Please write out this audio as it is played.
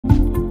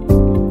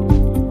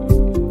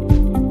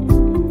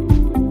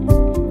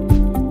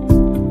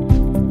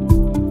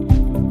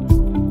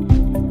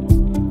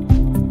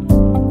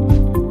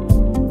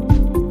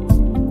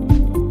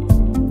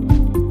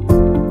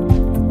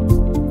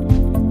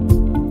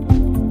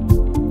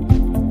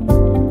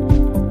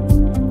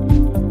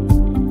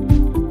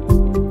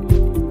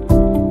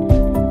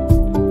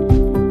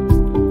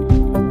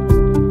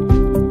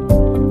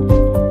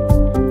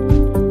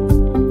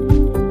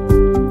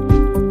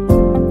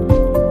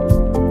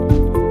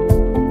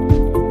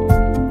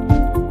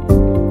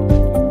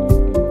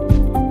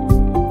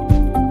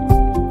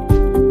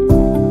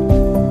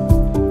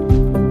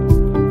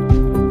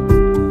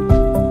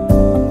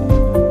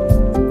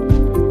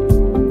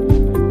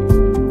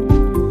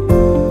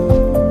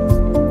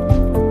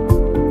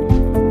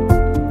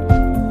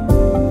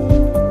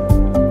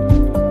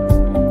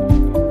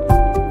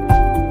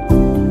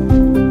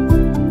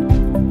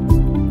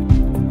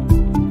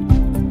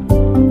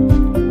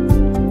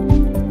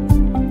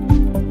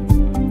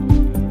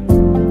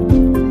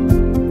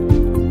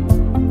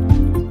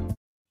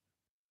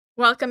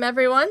Welcome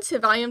everyone to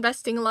Value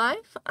Investing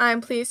Live.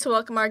 I'm pleased to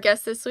welcome our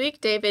guest this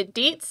week, David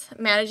Dietze,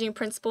 Managing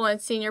Principal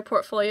and Senior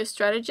Portfolio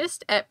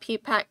Strategist at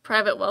Peapack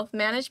Private Wealth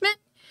Management.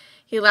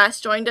 He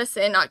last joined us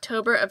in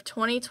October of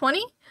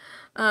 2020.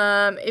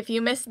 If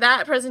you missed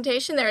that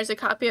presentation, there is a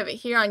copy of it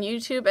here on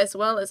YouTube as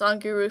well as on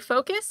Guru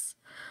Focus.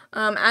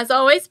 As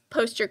always,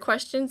 post your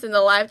questions in the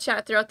live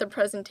chat throughout the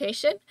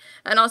presentation.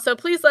 And also,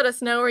 please let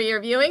us know where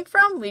you're viewing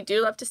from. We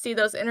do love to see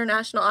those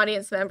international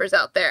audience members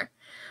out there.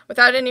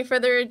 Without any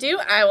further ado,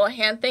 I will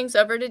hand things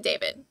over to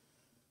David.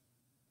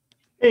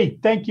 Hey,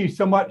 thank you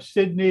so much,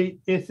 Sydney.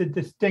 It's a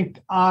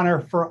distinct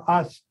honor for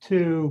us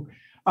to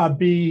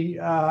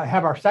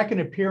have our second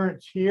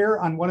appearance here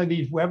on one of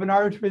these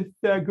webinars with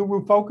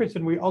Guru Focus,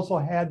 and we also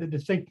had the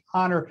distinct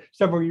honor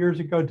several years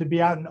ago to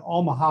be out in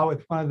Omaha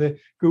with one of the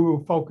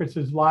Guru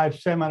Focus's live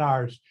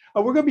seminars.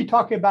 We're going to be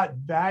talking about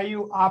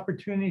value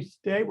opportunities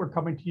today. We're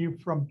coming to you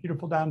from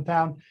beautiful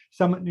downtown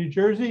Summit, New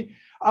Jersey.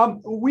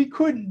 We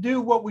couldn't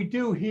do what we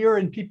do here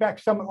in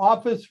Peapack Summit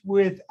office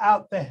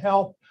without the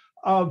help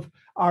of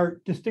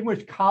our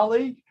distinguished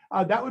colleague.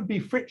 That would be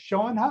Fritz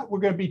Schoenhut. We're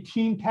going to be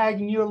team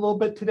tagging you a little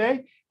bit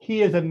today.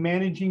 He is a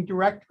managing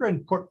director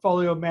and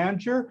portfolio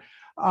manager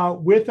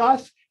with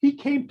us. He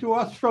came to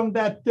us from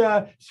that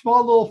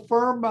small little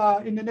firm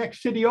in the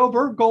next city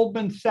over,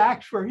 Goldman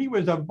Sachs, where he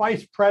was a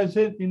vice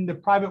president in the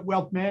private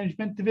wealth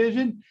management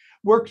division,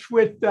 works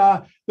with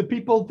the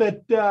people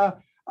that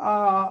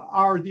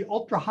are the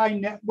ultra high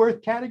net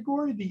worth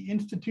category, the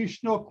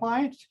institutional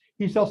clients.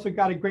 He's also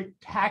got a great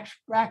tax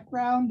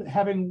background,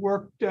 having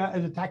worked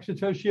as a tax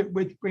associate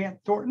with Grant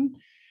Thornton.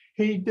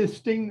 He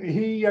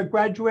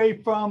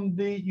graduated from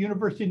the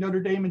University of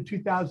Notre Dame in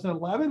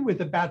 2011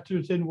 with a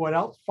bachelor's in what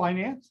else?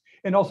 Finance,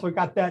 and also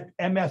got that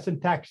MS in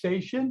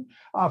taxation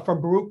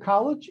from Baruch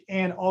College,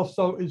 and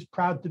also is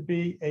proud to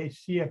be a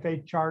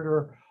CFA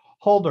charter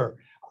holder.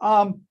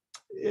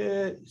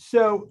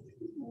 So,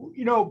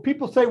 you know,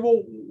 people say,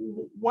 well,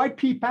 why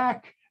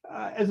Peapack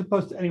as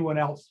opposed to anyone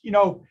else? You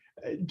know,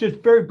 just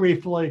very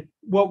briefly,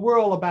 what we're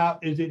all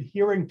about is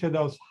adhering to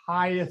those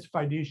highest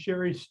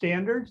fiduciary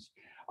standards.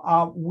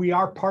 We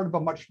are part of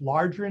a much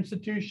larger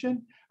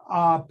institution,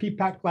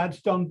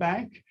 Peapack-Gladstone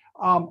Bank.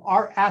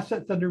 Our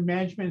assets under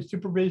management and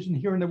supervision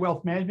here in the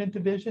wealth management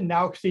division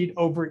now exceed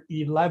over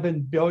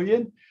 11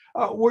 billion.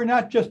 We're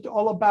not just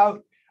all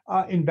about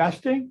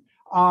investing,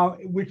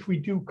 which we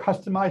do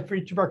customize for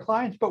each of our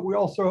clients, but we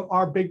also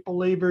are big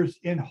believers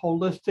in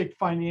holistic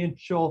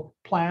financial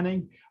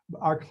planning.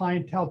 Our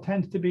clientele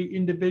tends to be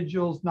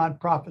individuals,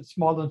 nonprofits,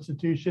 small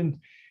institutions.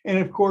 And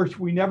of course,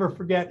 we never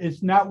forget,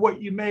 it's not what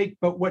you make,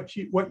 but what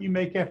you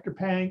make after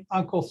paying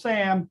Uncle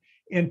Sam.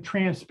 And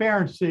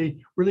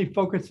transparency, really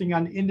focusing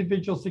on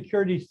individual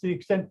securities to the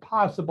extent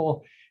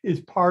possible, is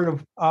part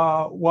of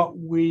what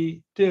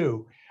we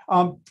do.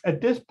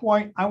 At this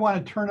point, I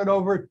want to turn it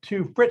over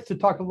to Fritz to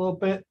talk a little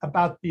bit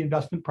about the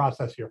investment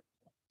process here.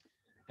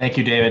 Thank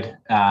you, David,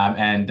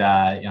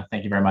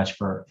 thank you very much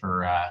for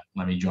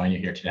letting me join you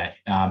here today.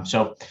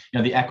 So,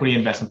 the equity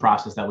investment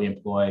process that we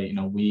employ,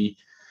 we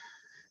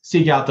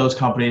seek out those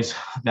companies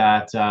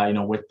that,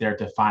 with their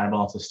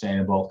definable and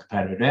sustainable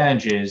competitive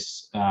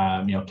advantages,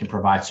 can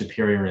provide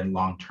superior and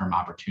long-term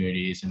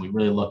opportunities. And we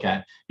really look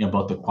at,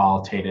 both the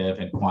qualitative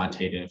and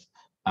quantitative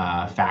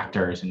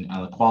factors. And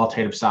on the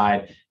qualitative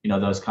side,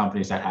 those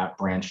companies that have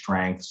brand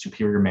strength,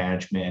 superior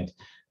management,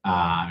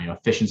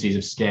 efficiencies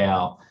of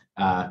scale,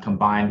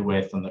 combined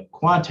with, on the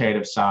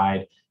quantitative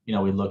side,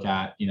 we look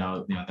at,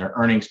 their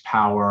earnings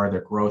power,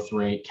 their growth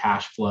rate,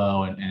 cash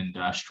flow, and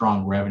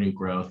strong revenue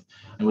growth.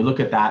 And we look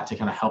at that to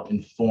kind of help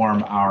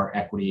inform our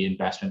equity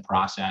investment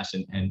process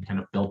and kind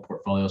of build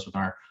portfolios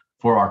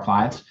for our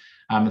clients.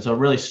 And so it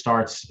really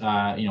starts,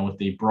 with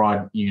the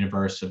broad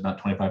universe of about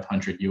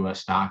 2,500 U.S.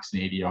 stocks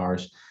and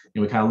ADRs.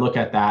 We kind of look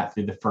at that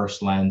through the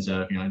first lens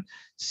of,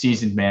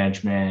 seasoned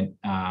management,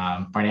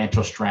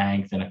 financial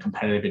strength, and a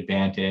competitive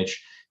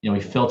advantage. We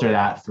filter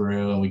that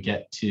through, and we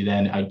get to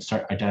then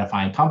start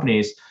identifying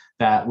companies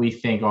that we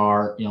think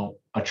are,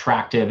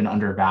 attractive and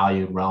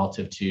undervalued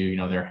relative to,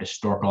 their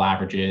historical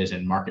averages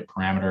and market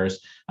parameters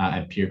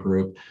and peer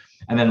group.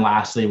 And then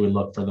lastly, we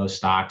look for those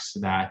stocks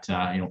that,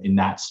 in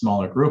that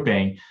smaller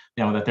grouping,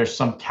 that there's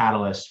some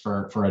catalyst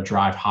for a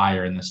drive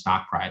higher in the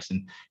stock price.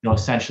 And,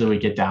 essentially we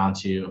get down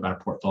to about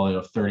a portfolio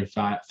of 30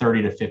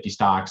 to 50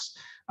 stocks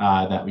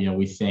that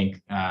we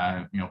think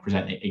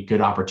present a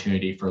good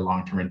opportunity for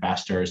long-term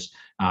investors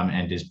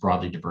and is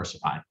broadly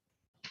diversified.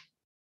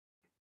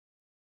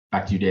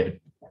 Back to you,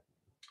 David.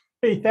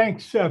 Hey,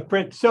 thanks,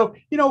 Fritz. So,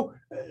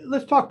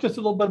 let's talk just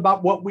a little bit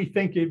about what we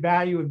think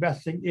value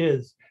investing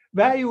is.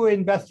 Value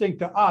investing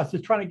to us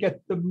is trying to get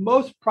the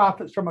most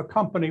profits from a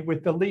company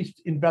with the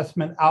least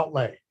investment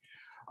outlay.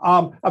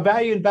 A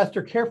value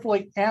investor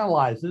carefully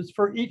analyzes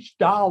for each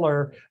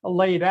dollar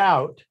laid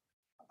out,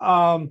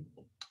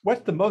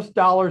 what's the most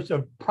dollars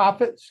of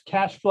profits,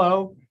 cash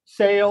flow,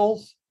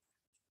 sales,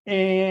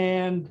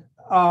 and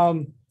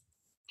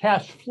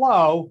cash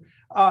flow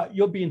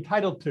you'll be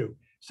entitled to.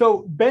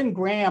 So Ben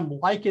Graham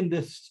likened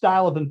this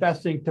style of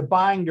investing to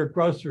buying your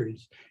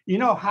groceries. You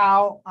know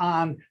how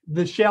on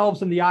the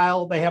shelves in the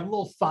aisle, they have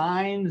little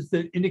signs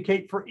that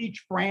indicate for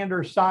each brand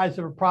or size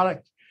of a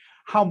product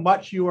how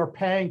much you are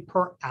paying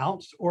per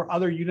ounce or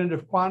other unit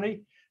of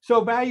quantity?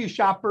 So value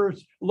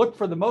shoppers look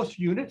for the most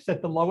units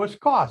at the lowest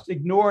cost,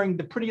 ignoring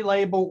the pretty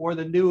label or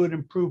the new and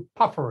improved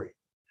puffery.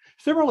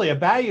 Similarly, a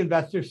value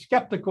investor is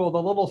skeptical of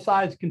the little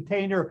size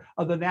container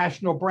of the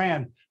national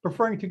brand,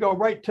 preferring to go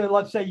right to,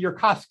 let's say, your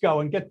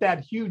Costco and get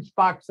that huge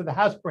box of the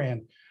house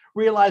brand,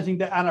 realizing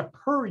that on a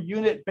per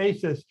unit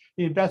basis,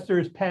 the investor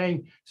is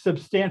paying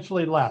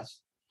substantially less.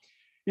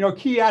 You know, a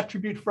key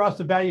attribute for us,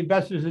 the value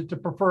investors, is to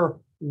prefer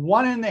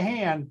one in the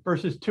hand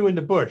versus two in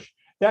the bush.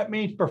 That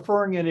means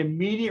preferring an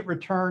immediate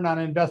return on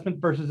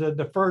investment versus a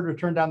deferred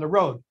return down the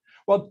road.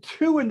 While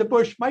two in the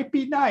bush might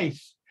be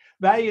nice,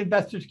 value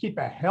investors keep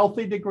a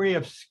healthy degree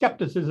of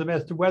skepticism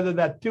as to whether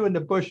that two in the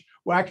bush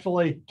will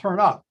actually turn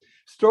up.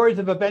 Stories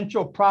of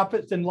eventual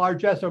profits and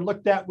largesse are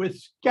looked at with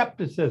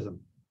skepticism.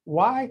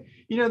 Why?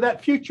 You know,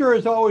 that future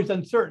is always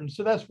uncertain.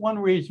 So that's one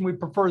reason we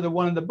prefer the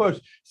one in the bush.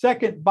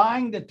 Second,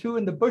 buying the two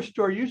in the bush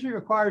store usually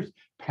requires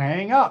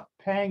paying up,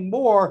 paying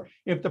more.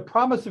 If the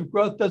promise of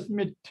growth doesn't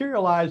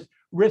materialize,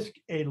 risk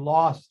a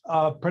loss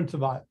of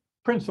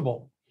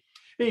principal.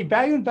 Hey,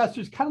 value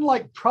investors kind of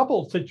like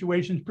troubled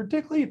situations,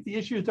 particularly if the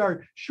issues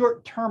are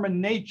short-term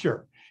in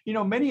nature. You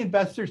know, many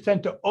investors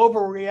tend to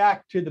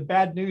overreact to the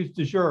bad news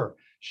du jour,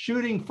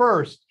 shooting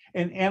first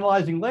and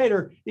analyzing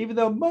later, even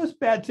though most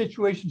bad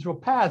situations will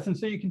pass. And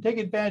so you can take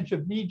advantage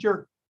of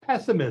knee-jerk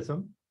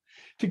pessimism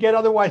to get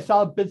otherwise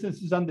solid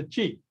businesses on the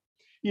cheap.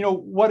 You know,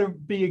 what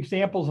would be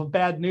examples of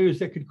bad news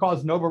that could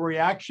cause an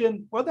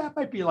overreaction? Well, that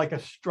might be like a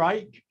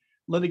strike,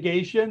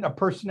 litigation, a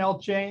personnel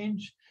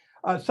change,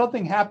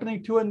 something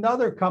happening to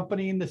another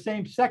company in the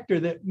same sector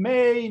that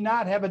may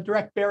not have a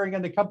direct bearing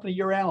on the company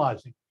you're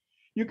analyzing.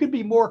 You could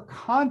be more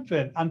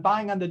confident on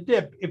buying on the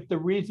dip if the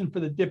reason for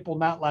the dip will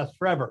not last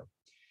forever.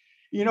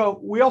 You know,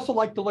 we also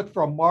like to look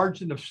for a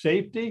margin of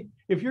safety.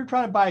 If you're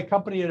trying to buy a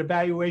company at a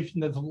valuation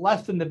that's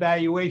less than the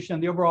valuation on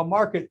the overall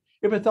market,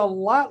 if it's a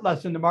lot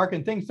less in the market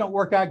and things don't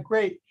work out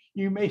great,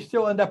 you may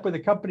still end up with a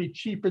company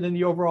cheaper than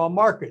the overall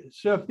market.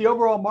 So if the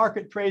overall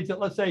market trades at,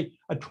 let's say,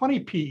 a 20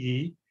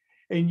 PE,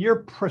 and your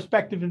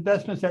prospective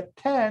investment's at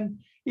 10,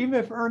 even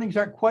if earnings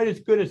aren't quite as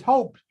good as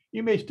hoped,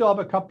 you may still have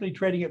a company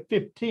trading at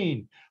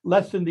 15,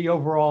 less than the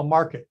overall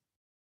market.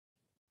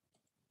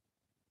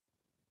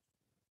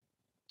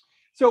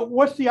 So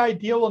what's the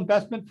ideal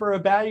investment for a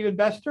value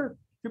investor?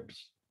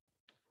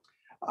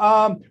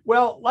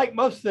 Well, like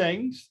most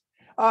things,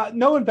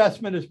 no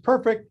investment is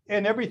perfect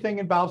and everything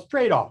involves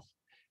trade-offs.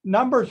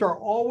 Numbers are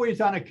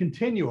always on a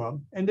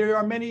continuum and there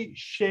are many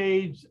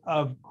shades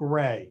of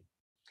gray.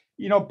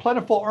 You know,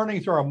 plentiful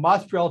earnings are a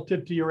must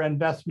relative to your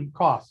investment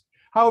costs.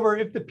 However,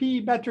 if the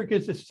PE metric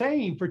is the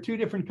same for two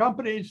different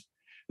companies,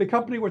 the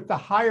company with the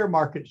higher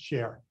market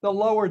share, the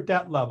lower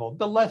debt level,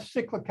 the less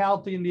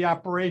cyclicality in the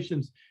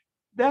operations,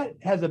 that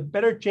has a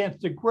better chance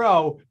to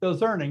grow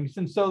those earnings.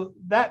 And so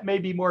that may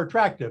be more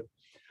attractive.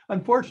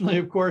 Unfortunately,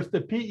 of course,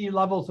 the PE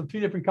levels of two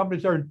different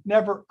companies are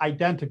never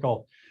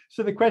identical.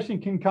 So the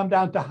question can come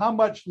down to how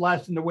much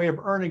less in the way of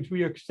earnings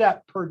we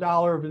accept per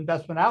dollar of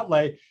investment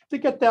outlay to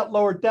get that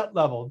lower debt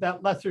level,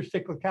 that lesser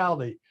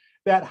cyclicality,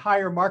 that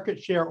higher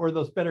market share, or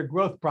those better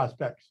growth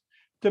prospects.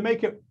 To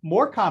make it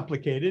more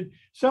complicated,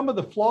 some of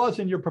the flaws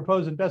in your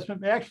proposed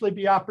investment may actually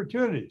be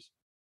opportunities.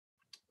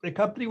 The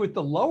company with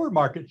the lower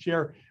market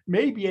share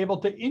may be able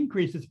to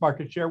increase its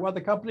market share, while the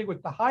company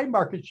with the high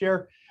market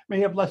share may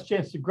have less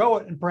chance to grow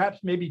it and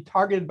perhaps may be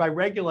targeted by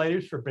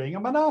regulators for being a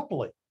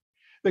monopoly.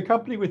 The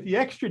company with the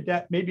extra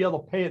debt may be able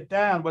to pay it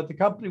down, but the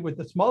company with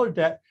the smaller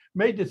debt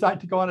may decide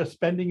to go on a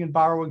spending and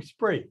borrowing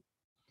spree.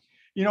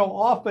 You know,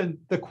 often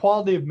the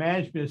quality of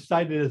management is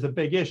cited as a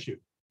big issue.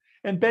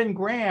 And Ben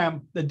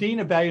Graham, the dean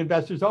of value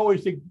investors,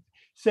 always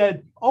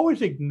said,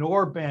 always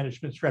ignore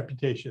management's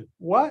reputation.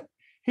 What?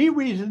 He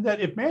reasoned that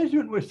if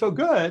management was so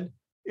good,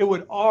 it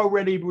would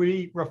already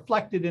be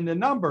reflected in the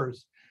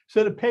numbers.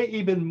 So to pay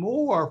even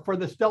more for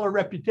the stellar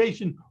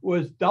reputation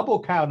was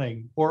double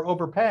counting or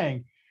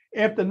overpaying.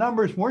 If the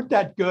numbers weren't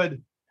that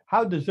good,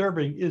 how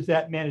deserving is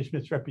that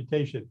management's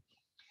reputation?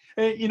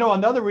 And, you know,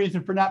 another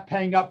reason for not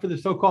paying up for the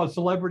so-called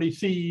celebrity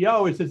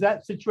CEO is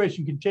that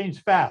situation can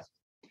change fast.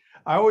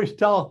 I always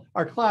tell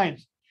our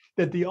clients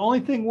that the only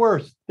thing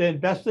worse than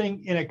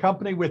investing in a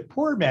company with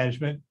poor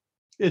management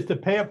is to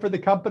pay up for the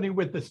company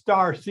with the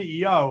star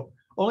CEO,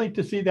 only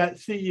to see that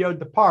CEO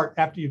depart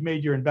after you've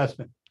made your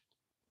investment.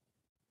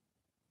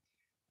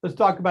 Let's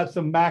talk about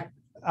some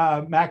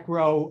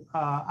macro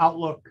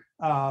outlook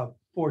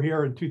for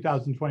here in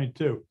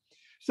 2022.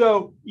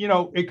 So, you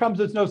know, it comes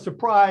as no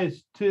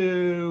surprise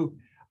to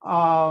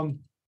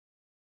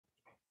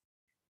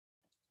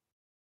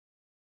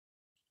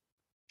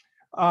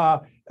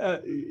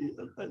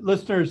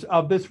listeners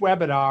of this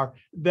webinar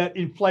that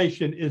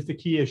inflation is the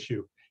key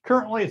issue.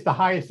 Currently, it's the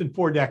highest in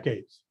 4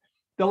 decades.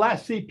 The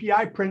last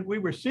CPI print we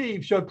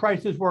received showed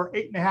prices were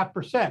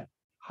 8.5%,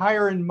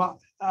 higher in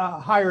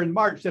higher in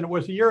March than it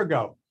was a year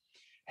ago.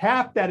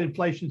 Half that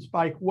inflation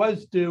spike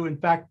was due, in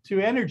fact, to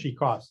energy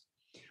costs.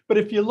 But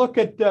if you look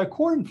at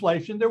core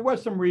inflation, there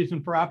was some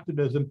reason for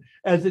optimism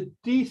as it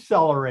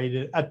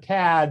decelerated a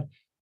tad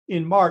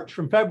in March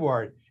from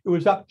February. It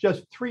was up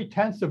just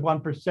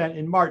 0.3%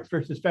 in March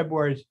versus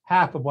February's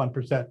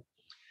 0.5%.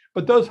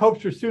 But those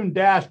hopes were soon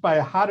dashed by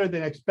a hotter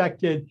than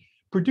expected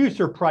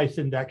producer price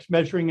index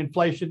measuring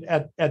inflation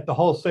at the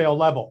wholesale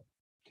level,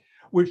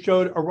 which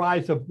showed a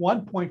rise of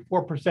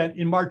 1.4%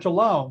 in March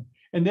alone.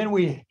 And then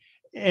we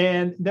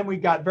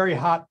got very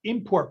hot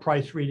import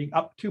price reading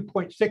up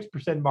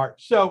 2.6% in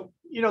March. So,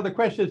 the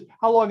question is,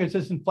 how long is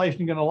this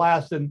inflation going to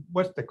last and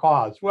what's the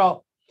cause?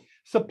 Well,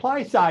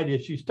 supply side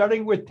issues,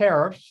 starting with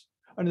tariffs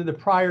under the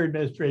prior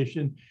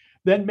administration,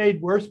 then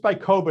made worse by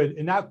COVID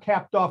and now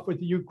capped off with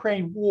the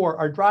Ukraine war,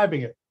 are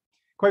driving it.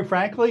 Quite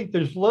frankly,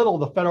 there's little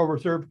the Federal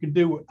Reserve can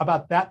do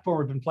about that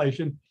form of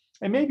inflation,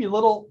 and maybe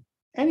little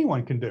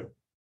anyone can do.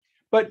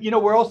 But,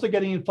 we're also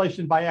getting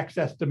inflation by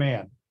excess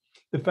demand.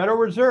 The Federal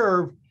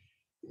Reserve,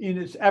 in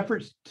its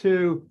efforts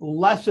to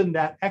lessen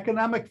that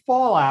economic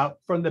fallout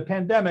from the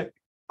pandemic,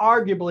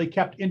 arguably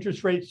kept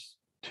interest rates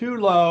too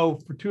low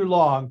for too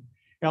long,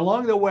 and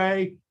along the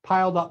way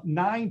piled up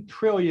 $9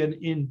 trillion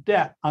in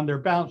debt on their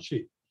balance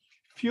sheet,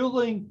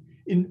 fueling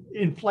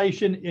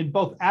inflation in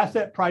both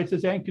asset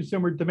prices and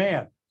consumer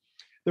demand.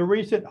 The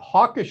recent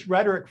hawkish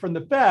rhetoric from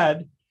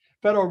the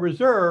Federal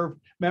Reserve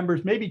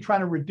members may be trying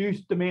to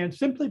reduce demand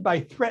simply by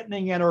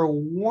threatening and or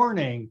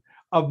warning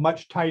of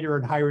much tighter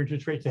and higher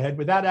interest rates ahead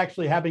without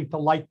actually having to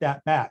light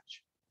that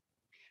match.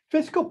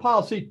 Fiscal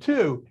policy,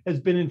 too, has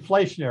been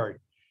inflationary.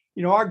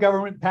 Our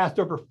government passed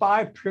over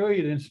 $5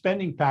 trillion in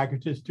spending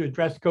packages to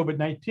address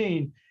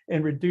COVID-19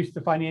 and reduce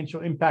the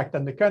financial impact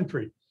on the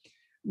country.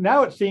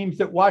 Now it seems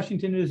that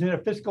Washington is in a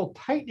fiscal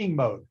tightening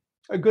mode.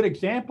 A good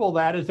example of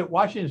that is that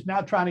Washington is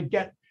now trying to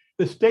get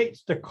the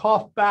states to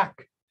cough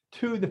back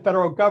to the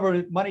federal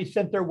government money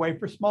sent their way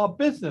for small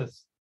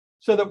business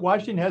so that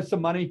Washington has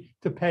some money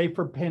to pay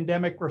for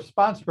pandemic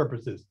response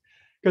purposes.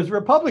 Because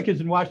Republicans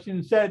in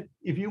Washington said,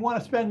 if you want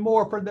to spend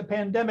more for the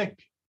pandemic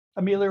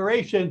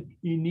amelioration,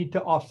 you need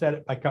to offset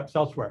it by cuts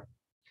elsewhere.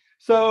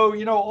 So,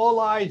 all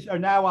eyes are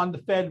now on the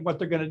Fed and what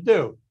they're going to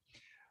do.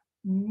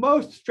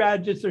 Most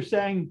strategists are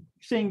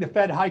seeing the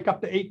Fed hike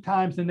up to 8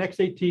 times in the next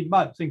 18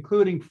 months,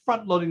 including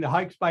front-loading the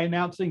hikes by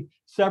announcing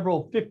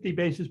several 50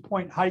 basis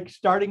point hikes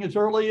starting as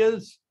early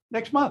as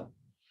next month.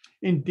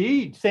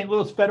 Indeed, St.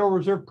 Louis Federal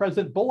Reserve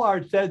President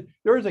Bullard said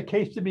there is a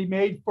case to be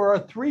made for a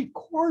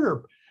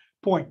 0.75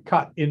 point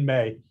cut in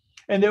May,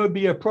 and it would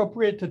be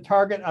appropriate to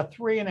target a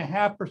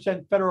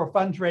 3.5% federal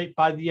funds rate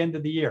by the end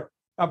of the year,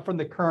 up from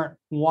the current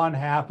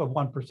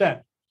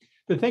 0.5%.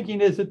 The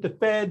thinking is that the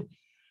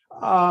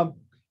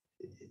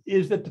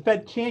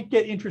Fed can't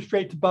get interest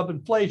rates above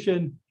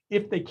inflation.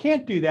 If they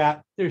can't do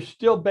that, there's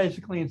still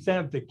basically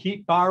incentive to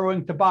keep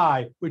borrowing to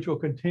buy, which will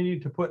continue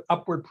to put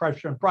upward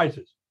pressure on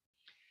prices.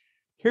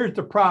 Here's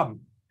the problem.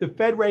 The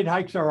Fed rate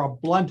hikes are a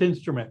blunt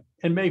instrument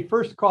and may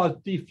first cause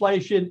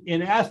deflation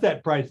in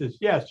asset prices,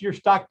 yes, your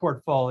stock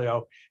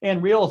portfolio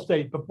and real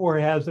estate, before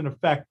it has an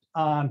effect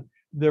on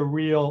the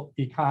real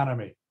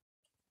economy.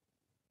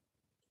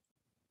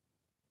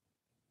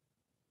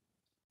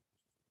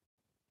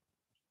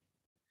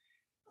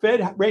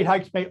 Fed rate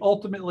hikes may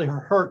ultimately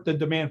hurt the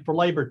demand for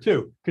labor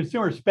too.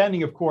 Consumer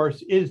spending, of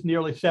course, is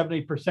nearly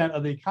 70%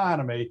 of the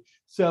economy,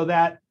 so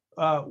that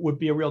would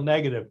be a real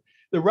negative.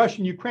 The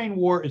Russian-Ukraine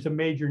war is a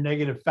major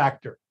negative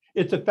factor.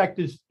 Its effect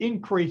is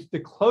increased the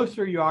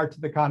closer you are to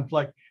the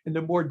conflict and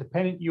the more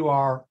dependent you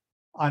are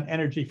on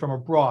energy from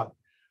abroad.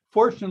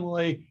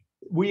 Fortunately,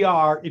 we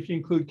are, if you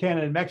include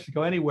Canada and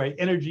Mexico anyway,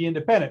 energy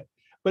independent.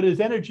 But as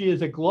energy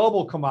is a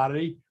global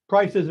commodity,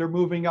 prices are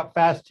moving up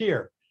fast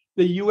here.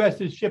 The US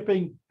is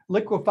shipping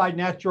liquefied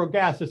natural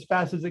gas as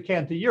fast as it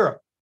can to Europe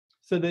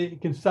so that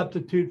it can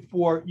substitute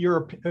for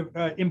Europe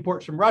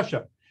imports from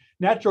Russia.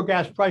 Natural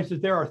gas prices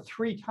there are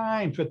 3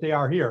 times what they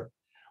are here.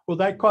 Will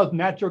that cause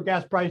natural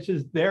gas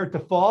prices there to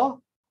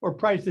fall or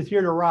prices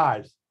here to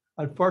rise?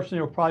 Unfortunately,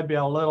 it will probably be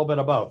a little bit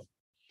of both.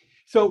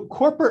 So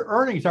corporate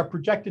earnings are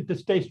projected to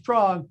stay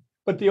strong,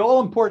 but the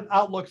all-important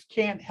outlooks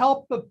can't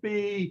help but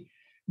be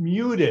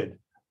muted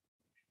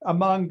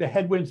among the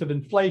headwinds of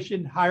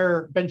inflation,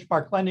 higher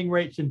benchmark lending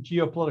rates, and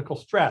geopolitical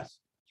stress.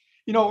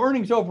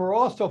 Earnings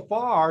overall so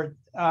far,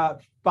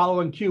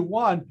 following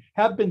Q1,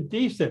 have been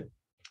decent,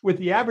 with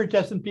the average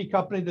S&P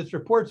company that's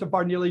reported so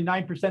far nearly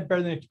 9%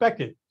 better than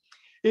expected.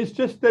 It's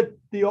just that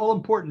the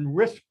all-important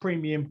risk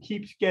premium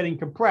keeps getting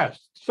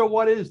compressed. So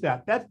what is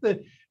that? That's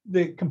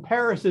the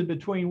comparison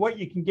between what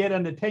you can get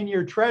on the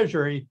 10-year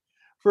Treasury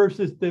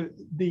versus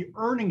the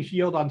earnings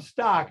yield on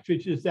stocks,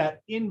 which is that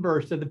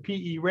inverse of the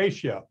PE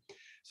ratio.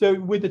 So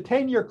with the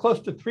 10-year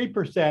close to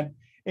 3%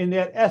 and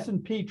that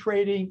S&P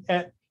trading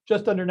at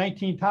just under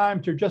 19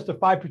 times or just a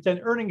 5%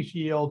 earnings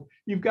yield,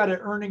 you've got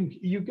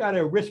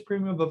a risk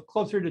premium of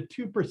closer to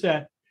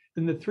 2%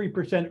 than the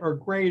 3% or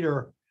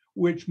greater,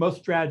 which most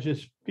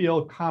strategists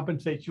feel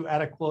compensates you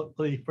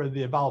adequately for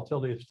the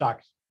volatility of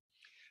stocks.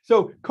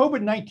 So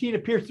COVID-19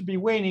 appears to be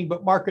waning,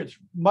 but markets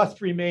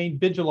must remain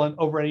vigilant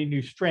over any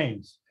new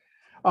strains.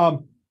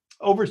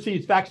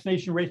 Overseas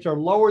vaccination rates are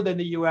lower than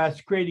the US,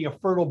 creating a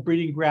fertile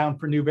breeding ground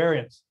for new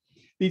variants.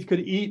 These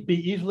could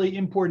be easily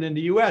imported in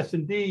the US.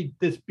 Indeed,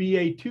 this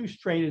BA2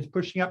 strain is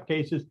pushing up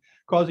cases,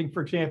 causing,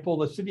 for example,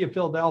 the city of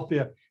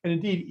Philadelphia, and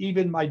indeed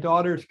even my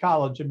daughter's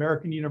college,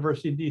 American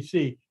University in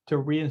DC, to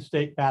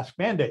reinstate mask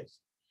mandates.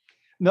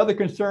 Another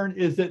concern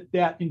is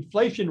that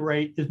inflation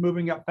rate is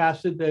moving up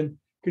faster than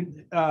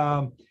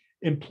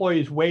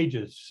employees'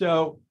 wages.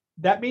 So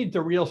that means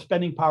the real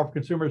spending power of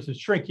consumers is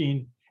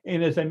shrinking.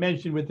 And as I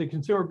mentioned, with the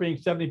consumer being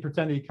 70%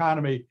 of the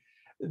economy,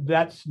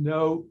 that's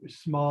no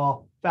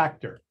small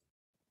factor.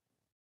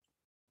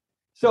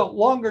 So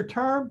longer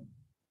term,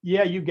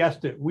 yeah, you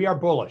guessed it, we are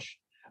bullish.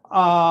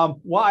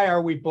 Why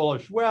are we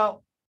bullish?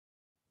 Well,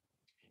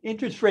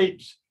 interest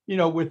rates,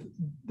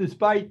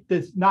 despite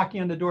this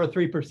knocking on the door of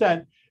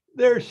 3%,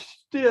 they're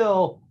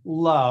still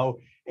low.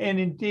 And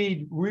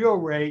indeed, real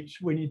rates,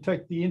 when you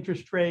take the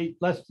interest rate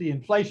less the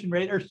inflation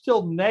rate, are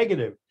still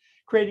negative,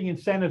 creating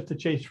incentives to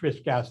chase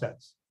risk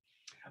assets.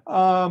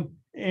 And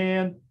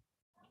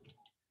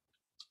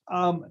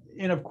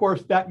of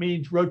course, that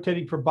means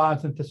rotating from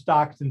bonds into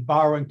stocks and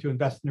borrowing to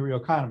invest in the real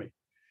economy.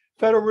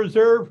 Federal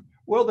Reserve,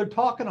 well, they're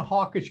talking a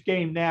hawkish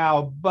game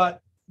now,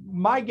 but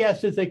my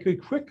guess is they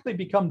could quickly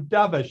become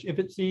dovish if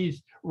it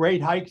sees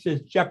rate hikes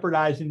as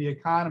jeopardizing the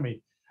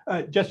economy.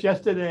 Just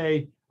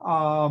yesterday,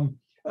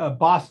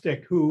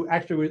 Bostic, who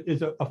actually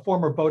is a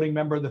former voting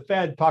member of the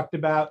Fed, talked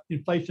about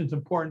inflation is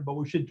important, but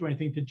we shouldn't do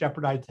anything to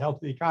jeopardize the health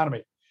of the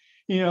economy.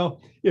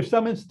 If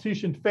some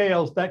institution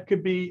fails, that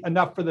could be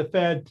enough for the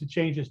Fed to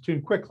change its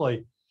tune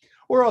quickly.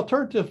 Or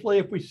alternatively,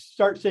 if we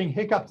start seeing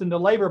hiccups in the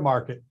labor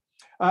market.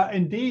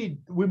 Indeed,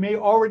 we may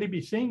already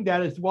be seeing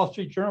that, as the Wall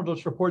Street Journal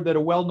just reported that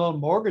a well-known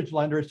mortgage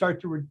lender has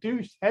started to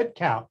reduce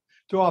headcount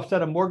to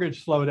offset a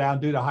mortgage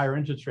slowdown due to higher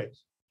interest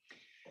rates.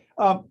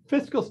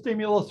 Fiscal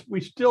stimulus,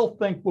 we still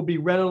think will be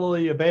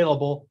readily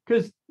available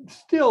because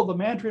still the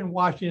mantra in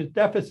Washington's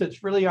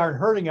deficits really aren't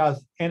hurting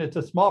us, and it's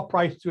a small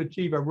price to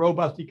achieve a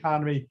robust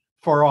economy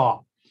for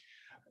all.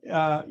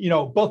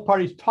 Both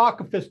parties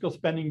talk a fiscal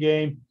spending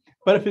game,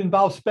 but if it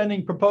involves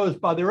spending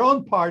proposed by their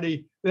own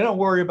party, they don't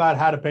worry about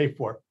how to pay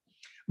for it.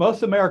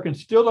 Most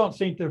Americans still don't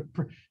seem to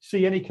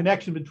see any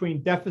connection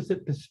between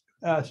deficit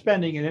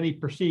spending and any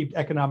perceived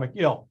economic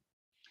ill.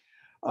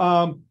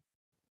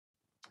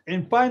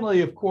 And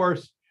finally, of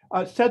course,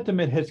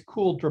 sentiment has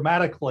cooled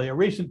dramatically. A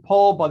recent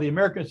poll by the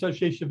American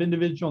Association of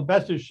Individual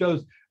Investors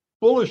shows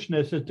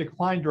bullishness has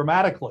declined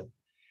dramatically.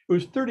 It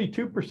was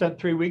 32%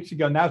 3 weeks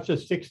ago. Now it's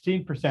just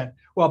 16%,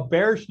 while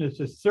bearishness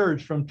has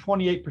surged from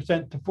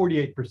 28% to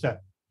 48%.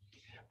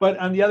 But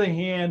on the other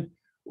hand,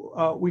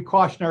 we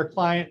caution our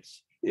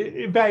clients,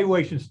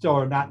 evaluations still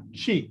are not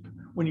cheap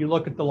when you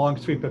look at the long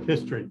sweep of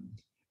history.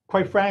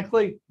 Quite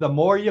frankly, the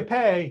more you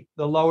pay,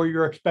 the lower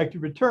your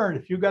expected return.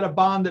 If you've got a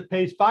bond that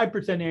pays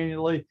 5%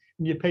 annually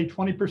and you pay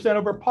 20%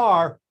 over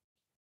par,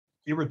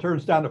 your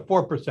return's down to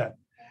 4%.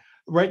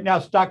 Right now,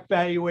 stock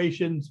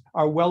valuations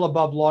are well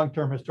above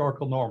long-term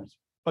historical norms.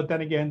 But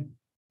then again,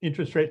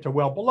 interest rates are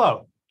well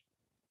below.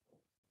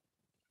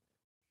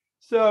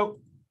 So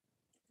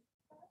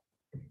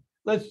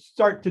let's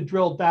start to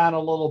drill down a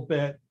little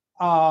bit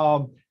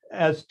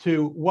as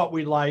to what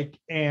we like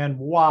and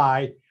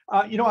why.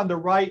 On the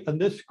right on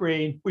this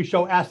screen, we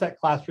show asset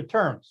class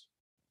returns.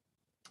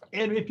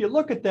 And if you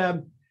look at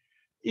them,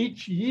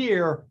 each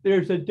year,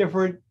 there's a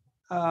different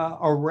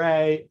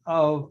array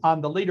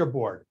on the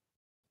leaderboard.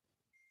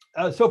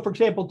 So for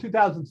example,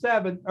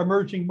 2007,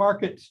 emerging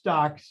market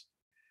stocks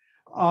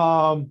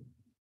were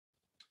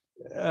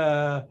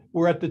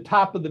at the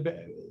top of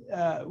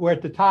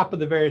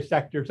the various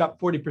sectors, up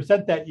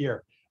 40% that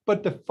year.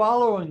 But the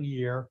following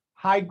year,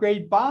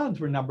 high-grade bonds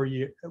were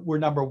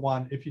number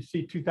one. If you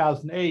see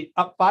 2008,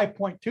 up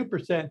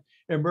 5.2%,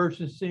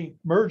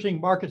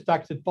 emerging market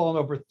stocks had fallen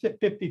over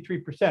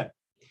 53%.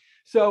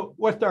 So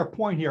what's our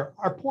point here?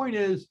 Our point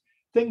is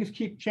things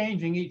keep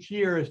changing each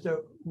year as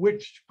to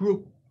which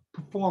group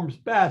performs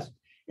best.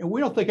 And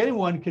we don't think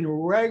anyone can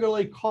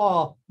regularly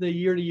call the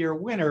year-to-year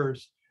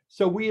winners.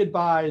 So we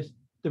advise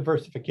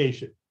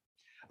diversification.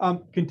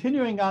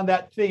 Continuing on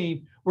that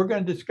theme, we're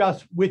going to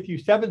discuss with you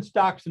 7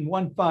 stocks in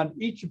one fund,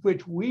 each of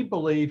which we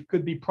believe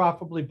could be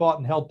profitably bought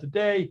and held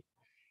today.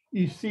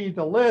 You see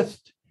the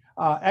list: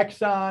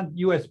 Exxon,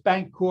 US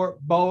Bank Corp,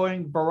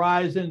 Boeing,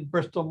 Verizon,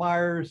 Bristol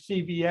Myers,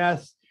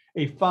 CVS,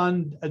 a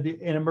fund, an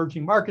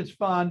emerging markets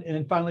fund, and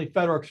then finally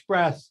Federal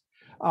Express.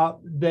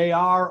 They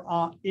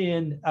are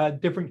in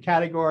different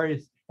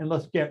categories, and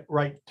let's get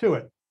right to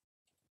it.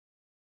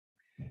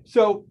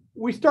 So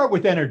we start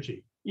with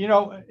energy.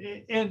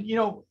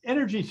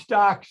 Energy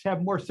stocks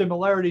have more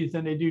similarities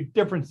than they do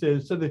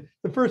differences. So the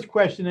first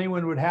question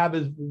anyone would have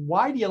is,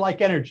 why do you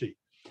like energy?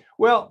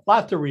 Well,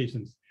 lots of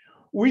reasons.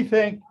 We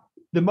think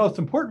the most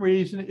important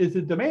reason is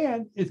the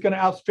demand is going to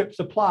outstrip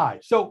supply.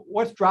 So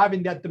what's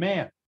driving that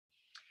demand?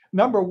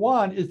 Number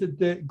one is that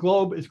the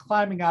globe is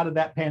climbing out of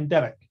that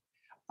pandemic.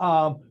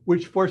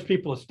 which forced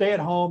people to stay at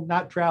home,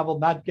 not travel,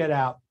 not get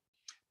out.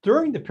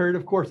 During the period,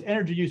 of course,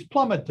 energy use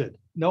plummeted.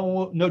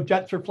 No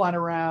jets were flying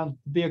around,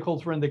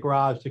 vehicles were in the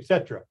garage,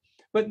 etc.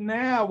 But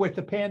now with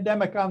the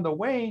pandemic on the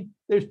wane,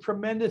 there's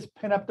tremendous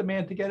pent-up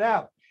demand to get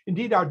out.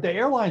 Indeed, the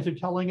airlines are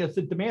telling us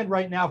that demand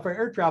right now for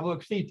air travel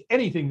exceeds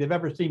anything they've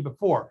ever seen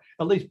before,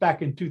 at least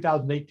back in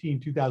 2018,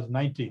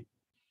 2019.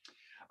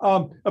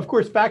 Of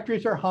course,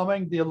 factories are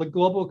humming. The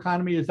global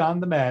economy is on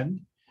the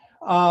mend.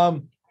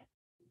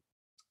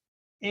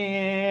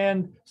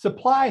 And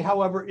supply,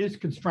 however, is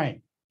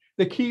constrained.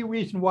 The key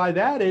reason why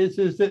that is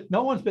that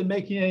no one's been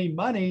making any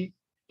money,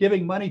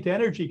 giving money to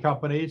energy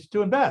companies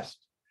to invest.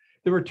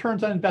 The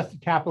returns on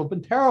invested capital have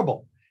been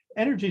terrible.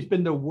 Energy has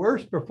been the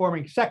worst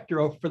performing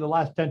sector for the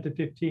last 10 to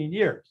 15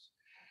 years.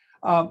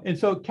 And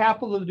so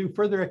capital to do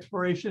further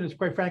exploration is,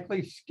 quite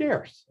frankly,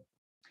 scarce.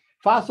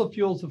 Fossil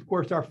fuels, of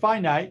course, are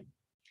finite.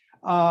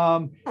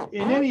 In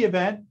any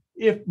event,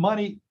 if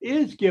money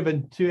is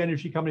given to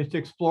energy companies to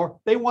explore,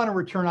 they want a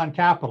return on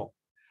capital.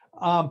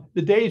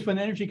 The days when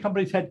energy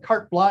companies had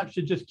carte blanche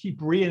to just keep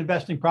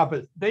reinvesting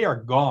profits, they are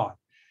gone.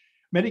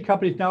 Many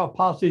companies now have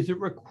policies that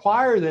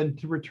require them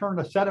to return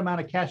a set amount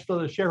of cash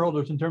flow to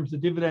shareholders in terms of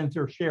dividends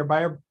or share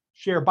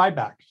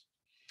buybacks.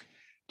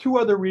 Two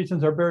other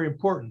reasons are very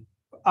important.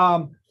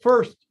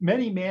 First,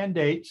 many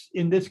mandates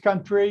in this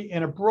country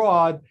and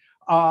abroad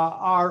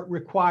are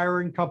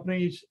requiring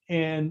companies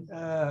and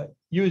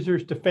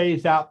users to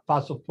phase out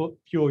fossil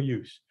fuel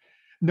use.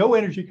 No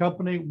energy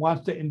company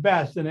wants to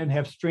invest and then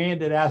have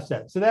stranded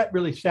assets. So that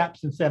really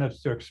saps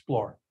incentives to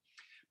explore.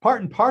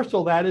 Part and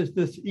parcel of that is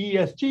this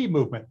ESG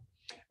movement.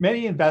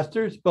 Many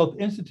investors, both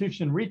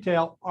institutional and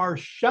retail, are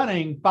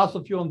shunning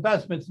fossil fuel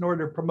investments in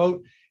order to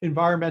promote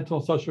environmental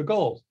and social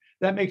goals.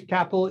 That makes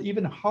capital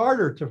even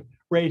harder to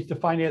raise to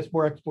finance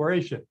more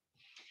exploration.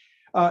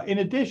 In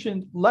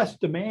addition, less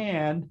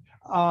demand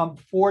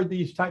for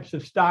these types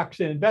of stocks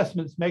and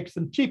investments makes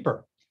them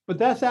cheaper. But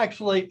that's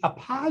actually a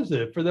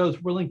positive for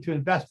those willing to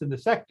invest in the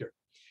sector.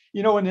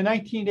 You know, in the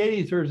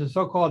 1980s, there was a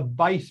so-called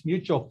Vice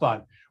mutual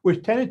fund,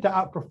 which tended to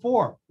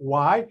outperform.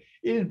 Why?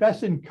 It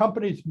invested in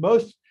companies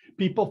most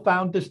people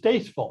found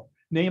distasteful,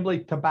 namely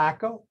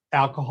tobacco,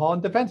 alcohol,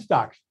 and defense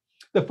stocks.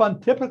 The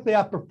fund typically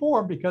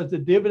outperformed because the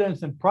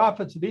dividends and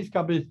profits of these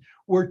companies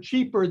were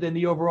cheaper than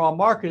the overall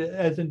market,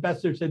 as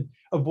investors had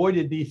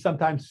avoided these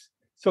sometimes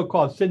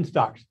so-called sin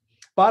stocks.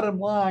 Bottom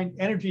line,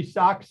 energy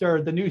stocks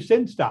are the new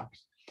sin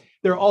stocks.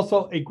 They're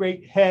also a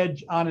great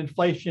hedge on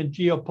inflation,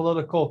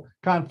 geopolitical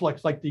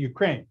conflicts like the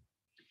Ukraine.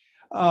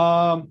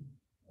 So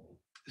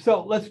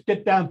let's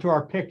get down to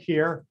our pick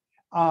here.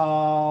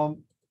 And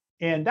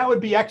that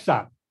would be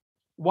Exxon.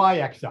 Why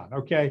Exxon?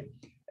 Okay.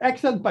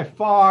 Exxon's by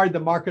far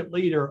the market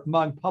leader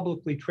among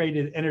publicly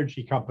traded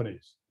energy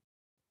companies.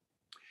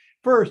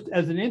 First,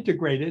 as an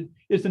integrated,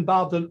 is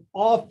involved in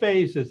all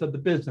phases of the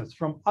business,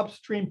 from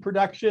upstream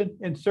production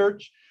and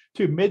search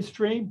to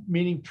midstream,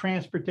 meaning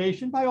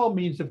transportation by all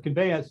means of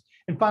conveyance,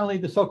 and finally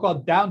the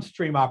so-called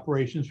downstream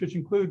operations, which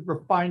include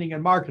refining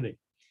and marketing.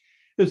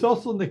 There's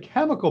also in the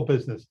chemical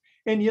business.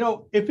 And you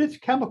know, if its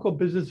chemical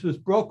business was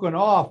broken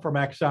off from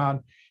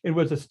Exxon and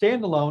was a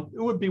standalone,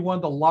 it would be one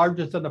of the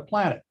largest on the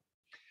planet.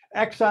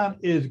 Exxon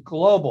is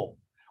global,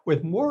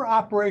 with more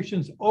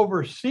operations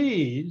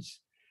overseas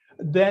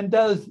than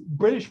does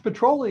British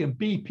Petroleum,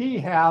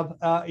 BP, have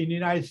in the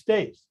United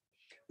States.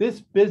 This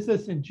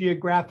business and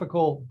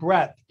geographical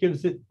breadth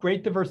gives it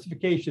great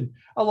diversification,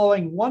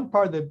 allowing one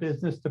part of the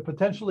business to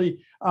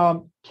potentially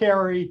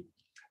carry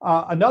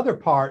another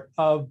part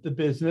of the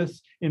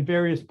business in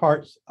various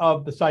parts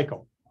of the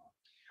cycle.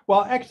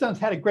 While Exxon's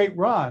had a great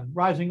run,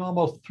 rising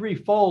almost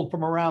threefold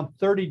from around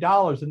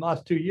 $30 in the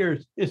last 2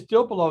 years, it's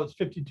still below its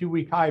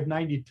 52-week high of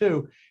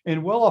 92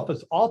 and well off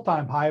its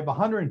all-time high of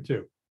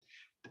 102.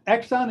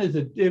 Exxon is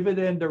a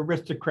dividend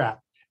aristocrat,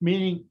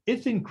 meaning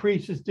it's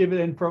increased its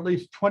dividend for at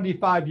least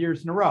 25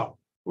 years in a row.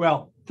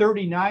 Well,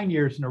 39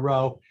 years in a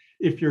row,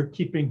 if you're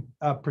keeping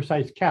a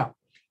precise count.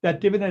 That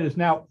dividend is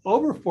now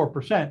over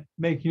 4%,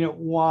 making it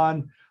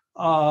one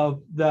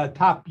of the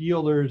top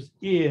yielders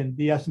in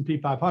the S&P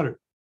 500.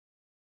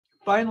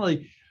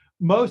 Finally,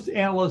 most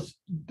analysts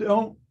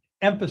don't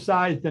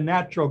emphasize the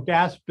natural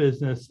gas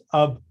business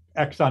of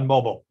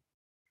ExxonMobil.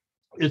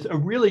 It's a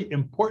really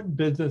important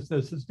business,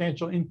 a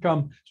substantial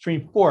income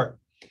stream for it.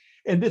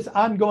 And this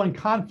ongoing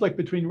conflict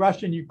between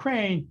Russia and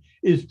Ukraine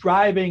is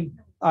driving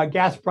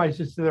gas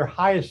prices to their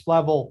highest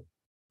level,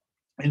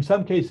 in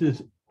some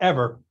cases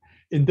ever,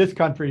 in this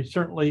country,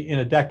 certainly in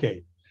a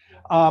decade.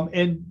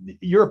 And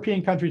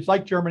European countries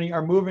like Germany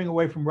are moving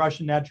away from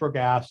Russian natural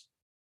gas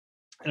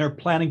and are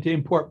planning to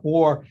import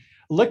more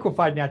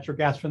liquefied natural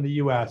gas from the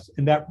US.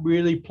 And that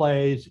really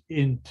plays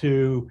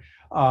into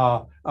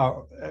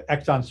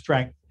Exxon's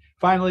strength.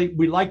 Finally,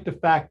 we like the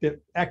fact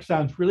that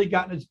Exxon's really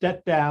gotten its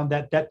debt down,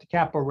 that debt to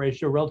capital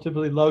ratio,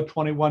 relatively low,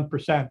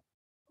 21%.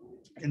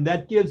 And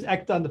that gives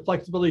Exxon the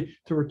flexibility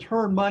to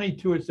return money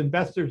to its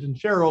investors and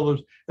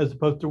shareholders as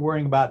opposed to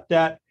worrying about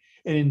debt.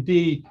 And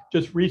indeed,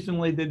 just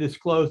recently, they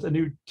disclosed a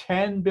new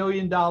 $10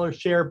 billion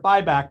share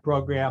buyback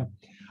program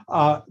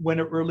when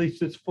it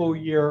released its full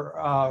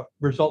year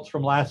results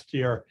from last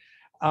year.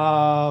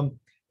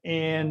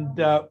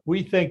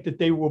 We think that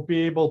they will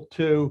be able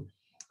to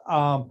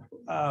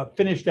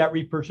finish that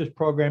repurchase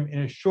program in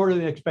a shorter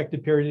than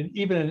expected period and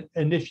even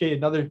initiate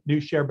another new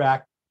share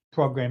back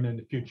program in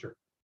the future.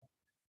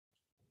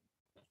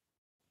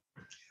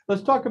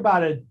 Let's talk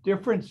about a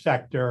different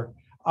sector,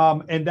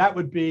 and that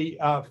would be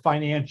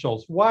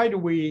financials. Why do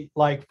we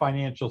like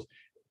financials?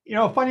 You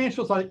know,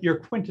 financials are your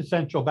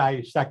quintessential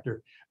value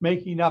sector,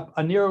 making up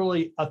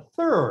nearly a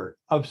third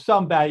of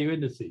some value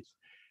indices.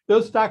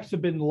 Those stocks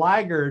have been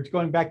laggards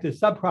going back to the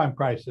subprime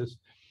crisis,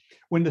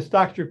 when the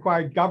stocks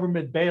required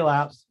government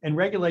bailouts and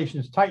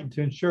regulations tightened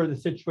to ensure the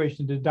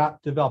situation did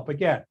not develop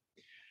again.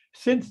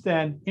 Since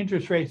then,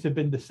 interest rates have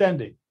been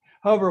descending.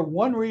 However,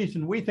 one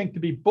reason we think to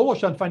be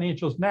bullish on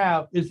financials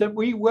now is that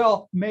we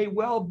may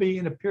well be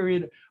in a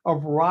period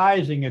of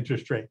rising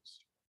interest rates.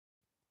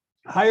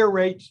 Higher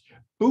rates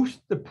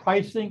boost the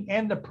pricing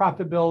and the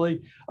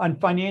profitability on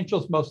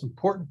financials' most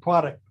important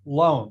product,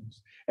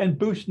 loans, and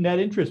boost net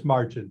interest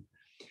margin,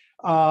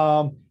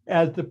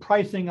 as the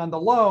pricing on the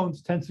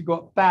loans tends to go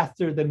up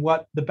faster than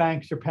what the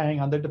banks are paying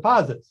on their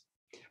deposits.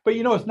 But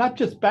you know, it's not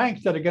just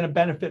banks that are going to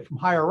benefit from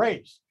higher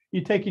rates.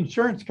 You take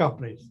insurance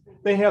companies,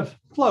 they have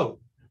float.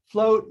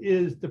 Float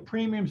is the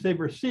premiums they've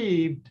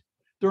received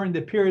during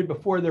the period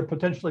before they're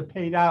potentially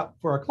paid out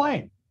for a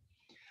claim.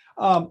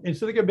 And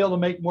so they're going to be able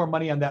to make more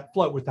money on that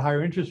float with the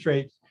higher interest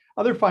rates.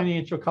 Other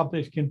financial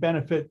companies can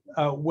benefit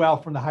well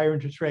from the higher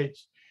interest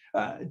rates.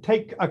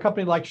 Take a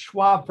company like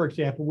Schwab, for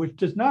example, which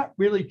does not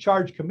really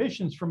charge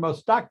commissions for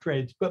most stock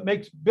trades, but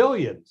makes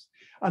billions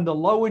on the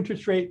low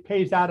interest rate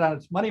pays out on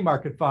its money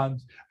market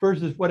funds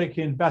versus what it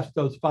can invest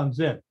those funds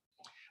in.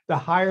 The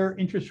higher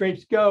interest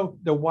rates go,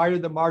 the wider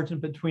the margin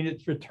between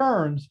its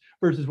returns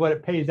versus what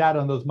it pays out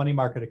on those money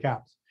market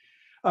accounts.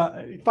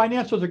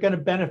 Financials are going to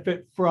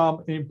benefit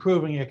from an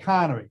improving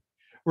economy.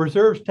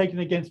 Reserves taken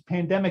against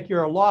pandemic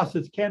era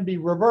losses can be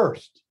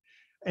reversed,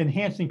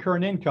 enhancing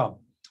current income.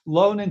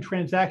 Loan and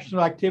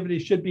transactional activity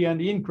should be on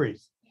the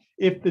increase.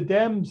 If the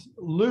Dems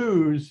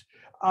lose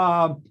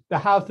the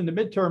House in the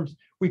midterms,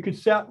 we could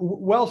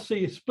well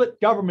see a split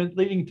government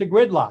leading to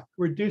gridlock,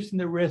 reducing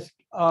the risk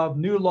of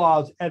new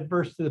laws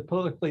adverse to the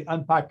politically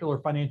unpopular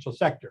financial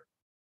sector.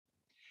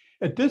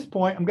 At this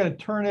point, I'm going to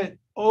turn it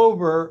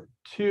over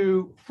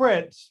to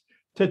Fritz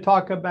to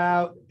talk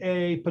about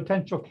a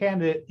potential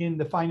candidate in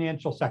the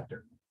financial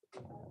sector.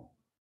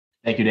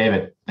 Thank you,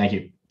 David. Thank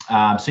you.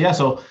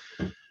 So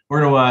we're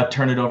going to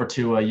turn it over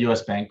to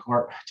US Bank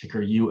Corp,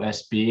 ticker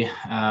USB.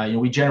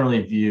 We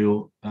generally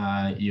view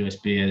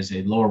USB as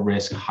a lower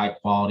risk, high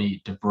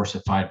quality,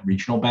 diversified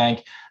regional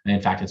bank. And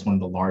in fact, it's one of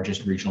the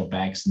largest regional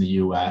banks in the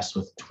US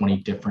with 20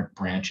 different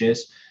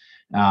branches.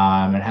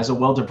 It has a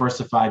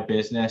well-diversified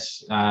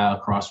business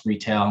across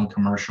retail and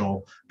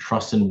commercial,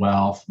 trust and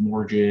wealth,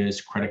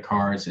 mortgages, credit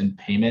cards, and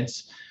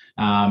payments.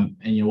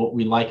 What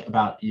we like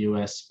about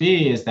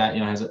USB is that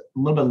it has a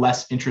little bit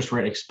less interest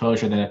rate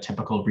exposure than a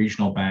typical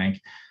regional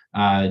bank,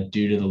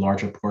 due to the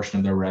larger portion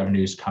of their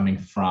revenues coming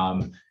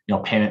from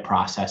payment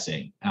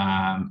processing.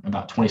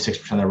 About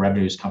 26% of their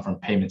revenues come from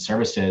payment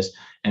services,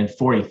 and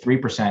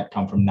 43%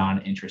 come from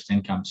non-interest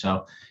income.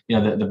 So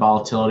the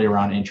volatility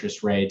around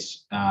interest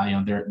rates, they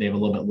have a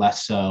little bit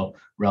less so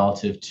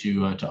relative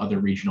to other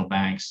regional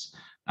banks,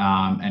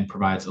 and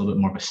provides a little bit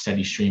more of a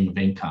steady stream of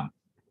income.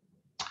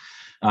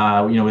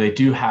 They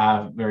do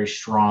have very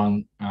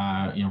strong,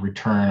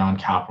 return on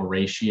capital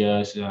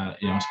ratios,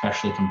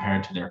 especially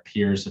compared to their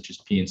peers such as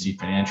PNC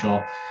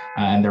Financial,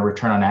 and their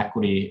return on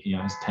equity,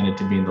 has tended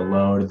to be in the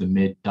low to the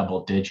mid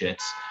double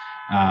digits,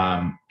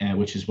 and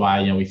which is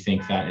why we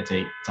think that it's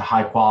a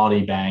high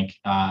quality bank,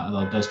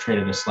 although it does trade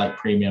at a slight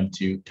premium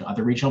to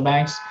other regional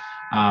banks.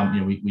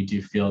 We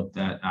do feel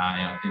that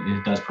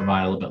it does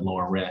provide a little bit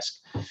lower risk.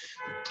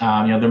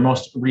 Their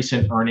most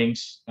recent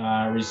earnings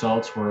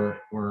results were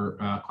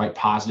quite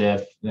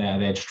positive. They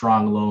had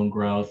strong loan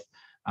growth.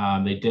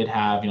 They did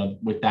have,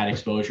 with that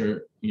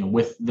exposure,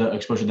 with the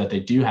exposure that they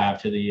do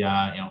have to the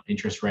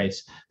interest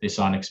rates, they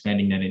saw an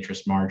expanding net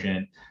interest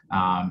margin,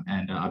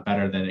 and a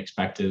better than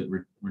expected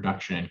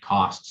reduction in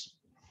costs.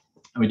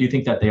 And we do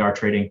think that they are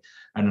trading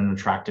at an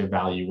attractive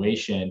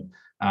valuation.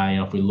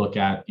 If we look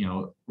at,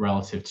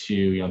 relative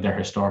to, their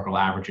historical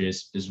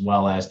averages, as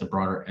well as the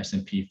broader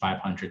S&P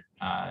 500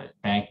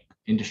 bank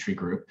industry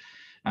group,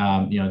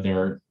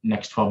 their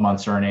next 12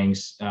 months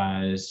earnings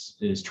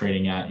is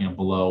trading at,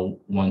 below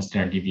one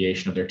standard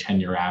deviation of their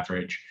 10-year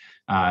average.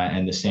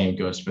 And the same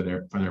goes for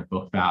their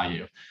book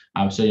value.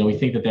 So we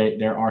think that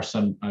there are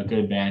some good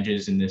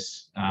advantages in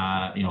this,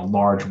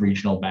 large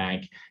regional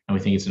bank, and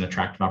we think it's an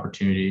attractive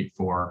opportunity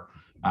for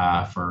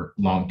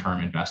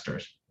long-term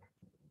investors.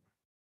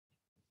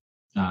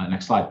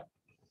 Next slide.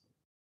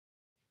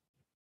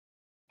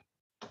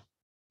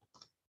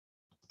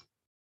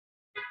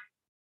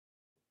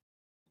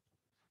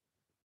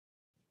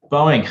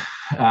 Boeing.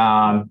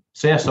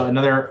 So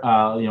another,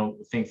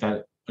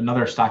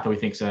 another stock that we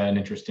think is an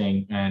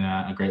interesting and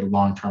a great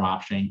long-term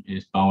option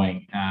is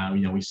Boeing.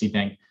 We see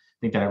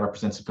think that it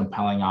represents a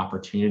compelling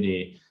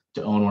opportunity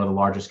to own one of the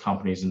largest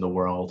companies in the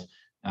world.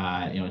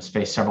 It's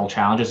faced several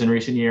challenges in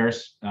recent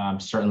years,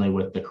 certainly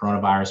with the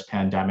coronavirus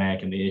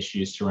pandemic and the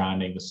issues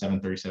surrounding the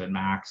 737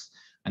 MAX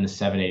and the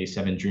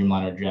 787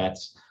 Dreamliner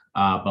jets.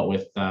 But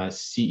with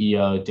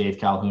CEO Dave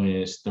Calhoun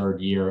in his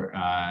third year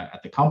at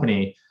the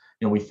company,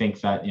 we think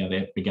that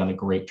they've begun a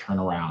great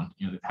turnaround.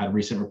 They've had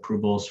recent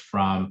approvals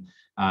from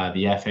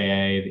the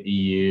FAA, the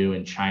EU,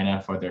 and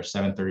China for their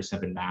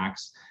 737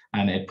 MAX,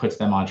 and it puts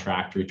them on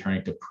track to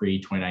returning to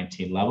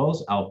pre-2019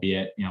 levels,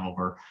 albeit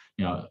over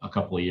a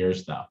couple of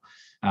years though.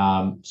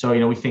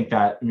 So we think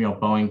that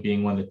Boeing,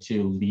 being one of the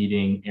two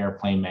leading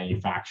airplane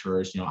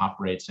manufacturers,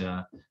 operates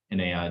in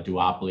a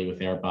duopoly with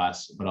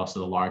Airbus, but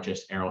also the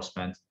largest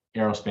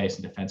aerospace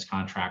and defense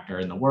contractor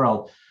in the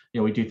world.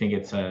 We do think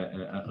it's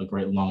a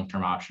great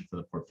long-term option for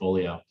the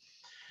portfolio.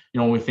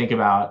 When we think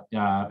about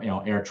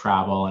air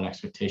travel and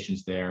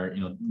expectations there,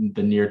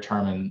 the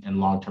near-term and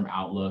long-term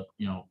outlook,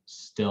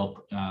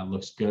 still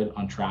looks good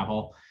on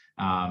travel.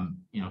 Kind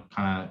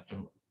of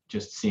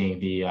just seeing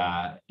the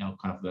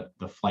kind of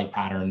the flight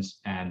patterns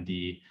and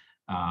the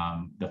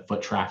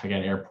foot traffic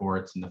at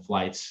airports and the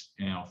flights,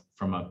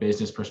 from a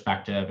business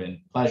perspective and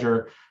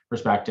pleasure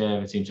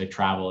perspective, it seems like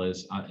travel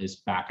is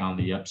back on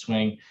the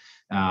upswing.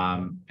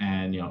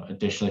 And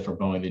additionally for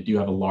Boeing, they do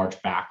have a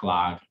large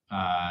backlog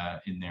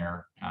in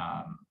their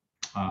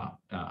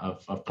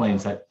of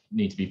planes that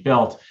need to be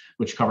built,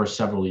 which covers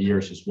several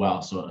years as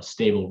well. So a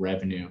stable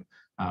revenue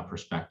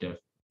perspective.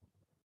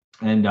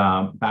 And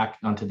back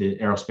onto the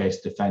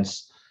aerospace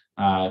defense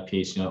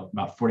piece,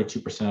 about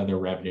 42% of their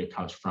revenue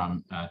comes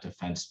from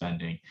defense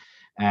spending.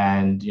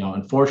 And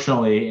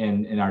unfortunately,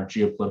 in our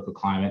geopolitical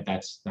climate,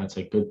 that's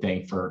a good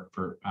thing for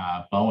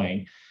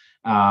Boeing.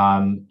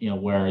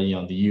 Where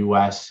the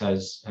U.S.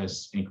 has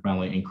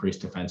incrementally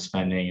increased defense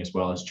spending, as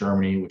well as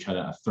Germany, which had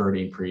a third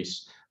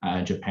increase,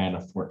 and Japan a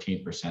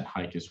 14%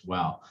 hike as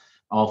well.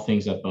 All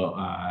things that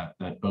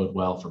bode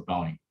well for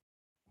Boeing.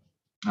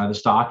 The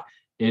stock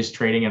is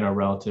trading at a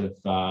relative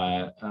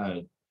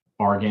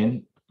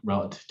bargain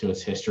relative to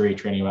its history,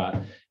 trading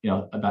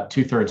about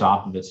 2/3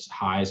 off of its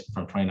highs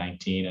from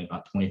 2019 and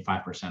about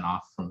 25%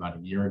 off from about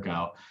a year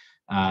ago.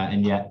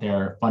 And yet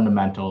their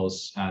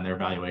fundamentals and their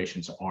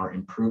valuations are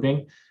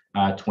improving.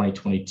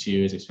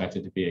 2022 is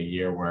expected to be a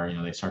year where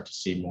they start to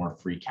see more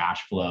free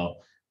cash flow.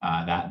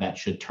 That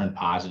should turn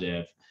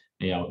positive.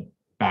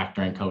 Back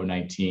during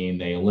COVID-19,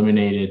 they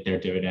eliminated their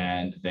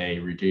dividend, they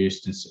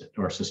reduced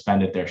or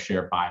suspended their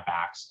share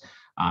buybacks.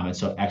 And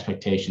so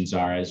expectations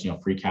are, as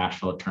free cash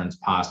flow turns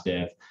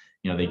positive,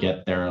 they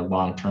get their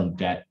long-term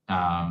debt,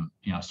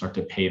 start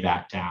to pay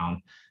that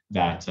down.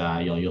 That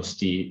you'll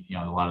see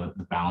a lot of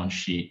the balance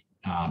sheet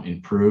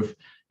improve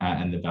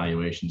and the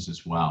valuations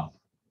as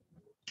well.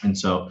 And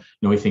so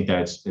we think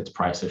that it's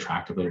priced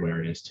attractively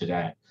where it is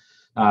today.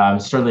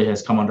 Certainly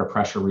has come under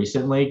pressure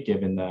recently,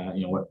 given the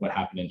what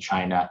happened in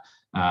China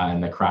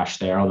and the crash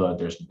there. Although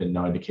there's been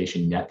no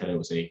indication yet that it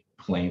was a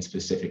plane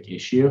specific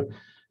issue.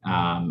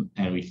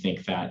 And we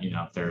think that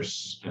if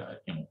there's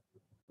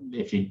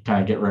if you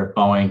kind of get rid of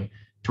Boeing,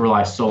 to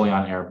rely solely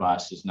on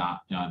Airbus is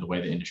not the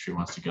way the industry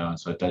wants to go. And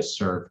so it does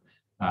serve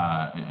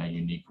a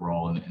unique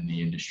role in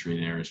the industry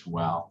there as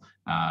well.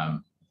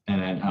 And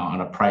then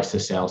on a price to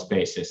sales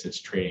basis,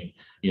 it's trading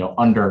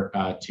under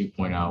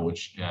 2.0,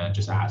 which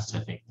just adds to,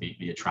 I think,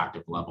 the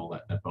attractive level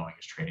that Boeing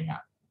is trading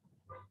at.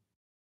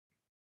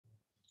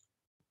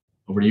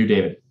 Over to you,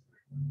 David.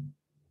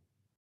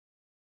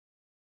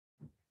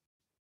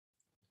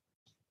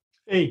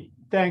 Hey,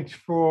 thanks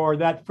for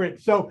that,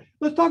 Fritz. So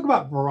let's talk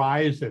about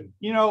Verizon.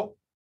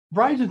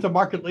 Verizon's a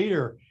market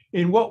leader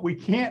in what we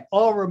can't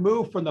all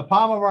remove from the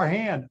palm of our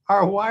hand,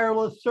 our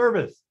wireless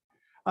service.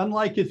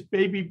 Unlike its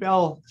baby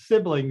bell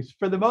siblings,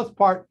 for the most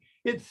part,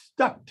 it's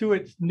stuck to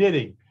its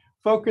knitting,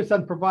 focused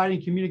on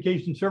providing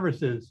communication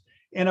services,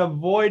 and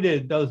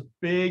avoided those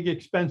big,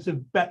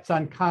 expensive bets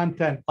on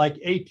content like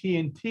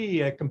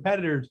AT&T, a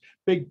competitor's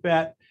big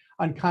bet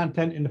on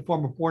content in the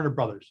form of Warner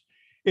Brothers.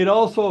 It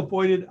also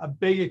avoided a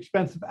big,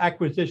 expensive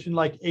acquisition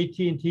like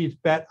AT&T's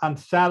bet on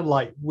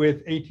satellite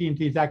with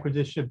AT&T's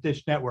acquisition of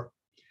Dish Network.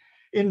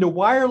 In the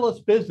wireless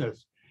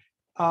business,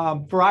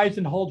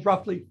 Verizon holds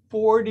roughly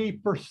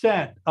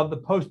 40% of the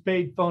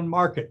postpaid phone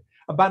market,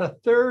 about a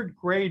third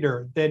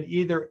greater than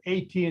either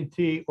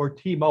AT&T or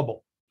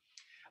T-Mobile.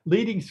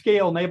 Leading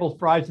scale enables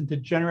Verizon to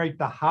generate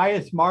the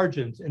highest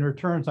margins and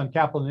returns on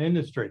capital in the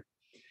industry.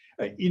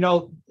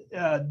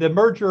 The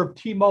merger of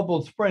T-Mobile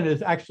and Sprint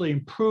has actually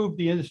improved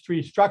the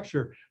industry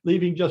structure,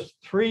 leaving just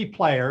 3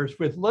 players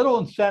with little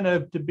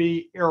incentive to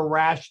be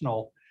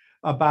irrational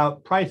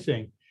about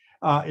pricing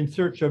in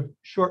search of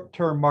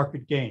short-term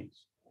market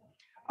gains.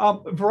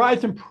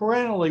 Verizon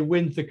perennially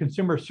wins the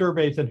consumer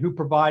surveys on who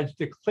provides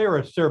the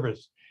clearest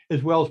service,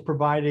 as well as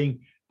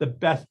providing the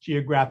best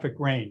geographic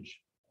range.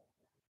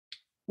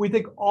 We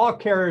think all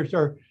carriers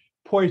are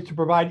poised to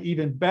provide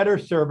even better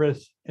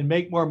service and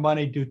make more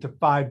money due to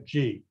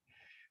 5G.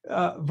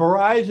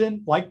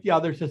 Verizon, like the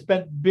others, has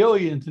spent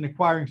billions in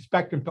acquiring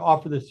spectrum to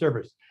offer this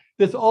service.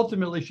 This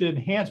ultimately should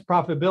enhance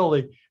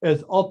profitability,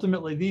 as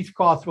ultimately these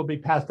costs will be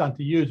passed on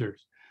to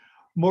users.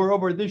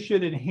 Moreover, this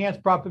should enhance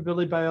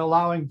profitability by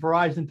allowing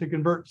Verizon to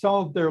convert some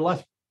of their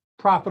less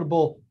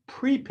profitable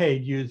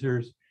prepaid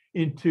users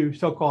into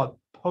so-called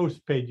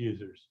postpaid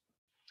users.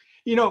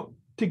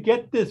 To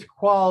get this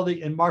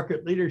quality and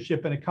market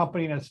leadership in a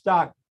company and a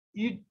stock,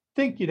 you'd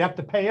think you'd have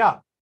to pay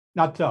up.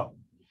 Not so.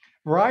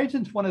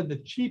 Verizon's one of the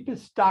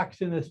cheapest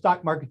stocks in the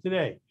stock market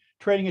today,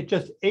 trading at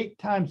just 8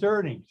 times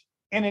earnings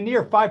and a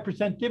near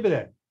 5%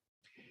 dividend.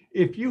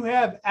 If you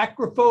have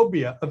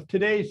acrophobia of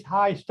today's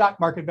high stock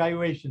market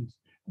valuations,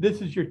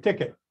 this is your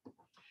ticket.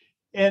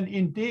 And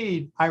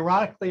indeed,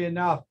 ironically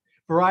enough,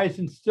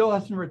 Verizon still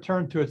hasn't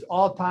returned to its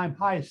all-time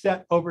high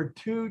set over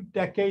 2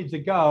 decades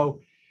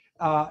ago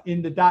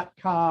in the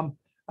dot-com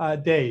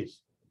days,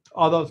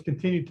 although it's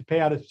continued to pay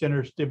out its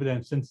generous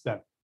dividends since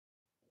then.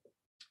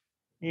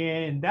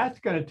 And that's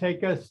going to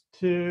take us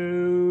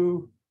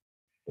to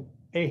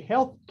a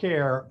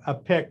healthcare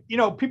pick.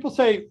 People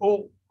say,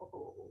 oh,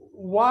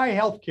 why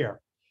healthcare?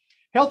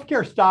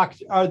 Healthcare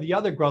stocks are the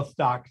other growth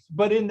stocks,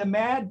 but in the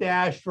mad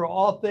dash for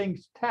all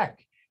things tech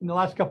in the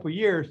last couple of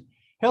years,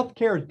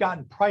 healthcare has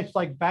gotten priced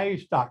like value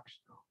stocks.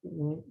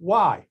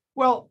 Why?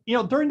 Well,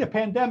 during the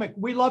pandemic,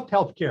 we loved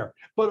healthcare,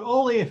 but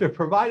only if it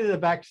provided a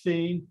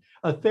vaccine,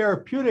 a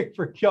therapeutic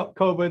for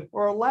COVID,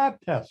 or a lab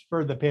test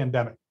for the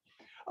pandemic.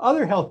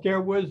 Other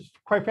healthcare was,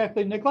 quite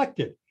frankly,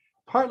 neglected,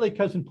 partly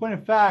because, in point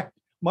of fact,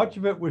 much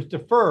of it was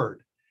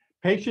deferred.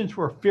 Patients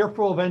were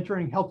fearful of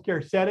entering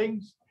healthcare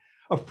settings,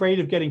 afraid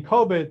of getting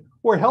COVID,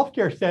 or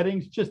healthcare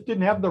settings just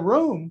didn't have the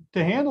room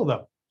to handle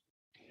them.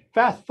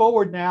 Fast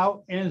forward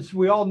now, and as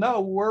we all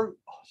know, we're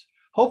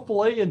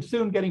hopefully and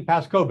soon getting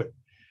past COVID.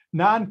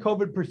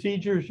 Non-COVID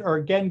procedures are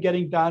again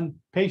getting done.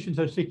 Patients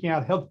are seeking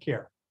out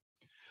healthcare.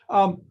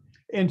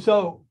 And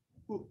so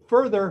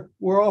further,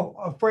 we're all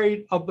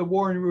afraid of the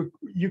war in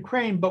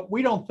Ukraine, but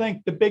we don't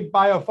think the big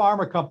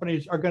biopharma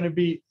companies are going to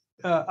be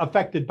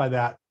affected by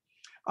that.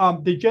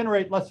 They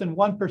generate less than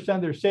 1%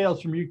 of their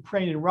sales from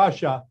Ukraine and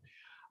Russia.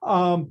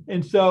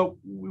 And so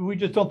we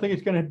just don't think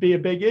it's going to be a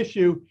big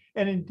issue.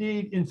 And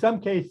indeed, in some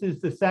cases,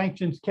 the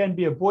sanctions can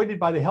be avoided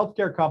by the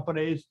healthcare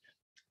companies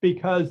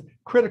because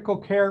critical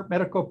care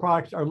medical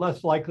products are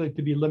less likely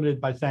to be limited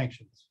by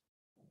sanctions.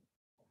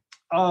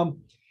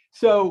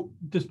 So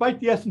despite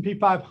the S&P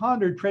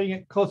 500 trading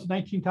at close to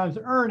 19 times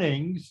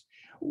earnings,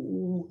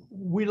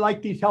 we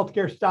like these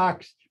healthcare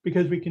stocks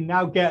because we can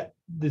now get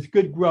this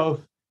good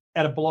growth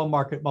at a below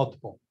market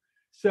multiple.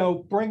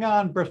 So bring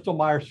on Bristol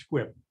Myers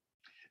Squibb.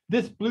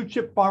 This blue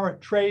chip pharma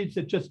trades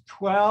at just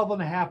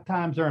 12.5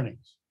 times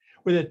earnings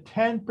with a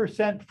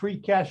 10% free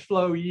cash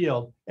flow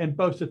yield and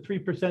boasts a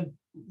 3%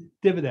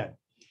 dividend.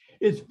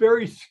 It's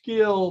very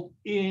skilled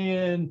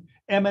in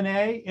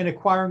M&A and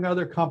acquiring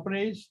other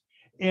companies.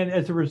 And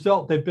as a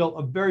result, they've built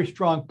a very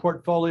strong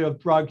portfolio of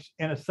drugs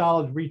and a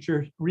solid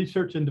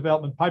research and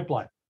development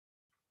pipeline.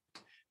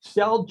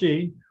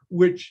 Celgene,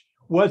 which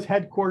was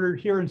headquartered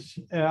here in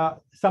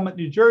Summit,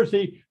 New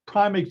Jersey,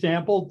 prime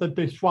example that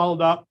they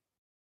swallowed up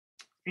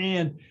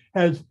and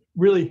has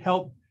really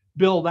helped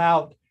build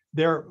out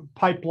their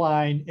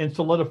pipeline and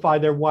solidify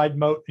their wide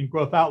moat and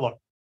growth outlook.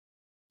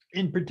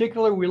 In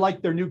particular, we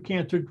like their new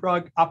cancer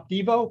drug,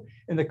 Opdivo,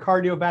 and the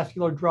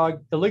cardiovascular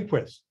drug,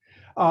 Eliquis.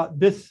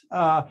 This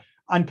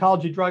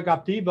oncology drug,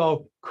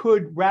 Opdivo,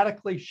 could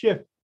radically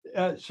shift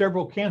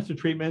several cancer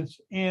treatments,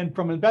 and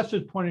from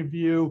investors' point of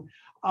view,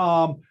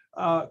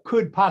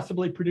 could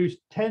possibly produce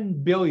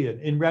 $10 billion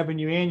in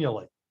revenue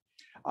annually.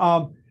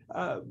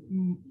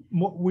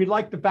 We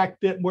like the fact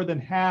that more than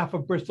half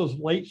of Bristol's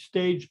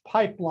late-stage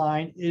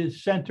pipeline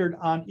is centered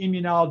on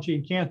immunology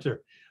and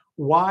cancer.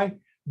 Why?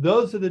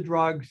 Those are the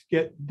drugs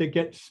that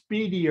get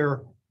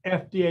speedier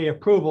FDA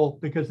approval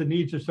because the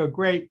needs are so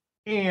great.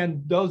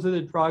 And those are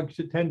the drugs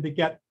that tend to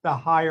get the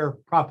higher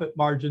profit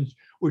margins,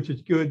 which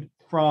is good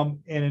from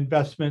an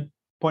investment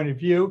point of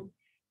view.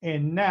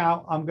 And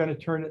now I'm going to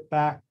turn it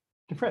back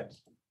to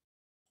Fritz.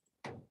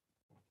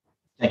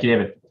 Thank you,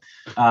 David.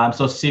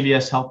 So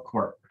CVS Health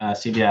Corp,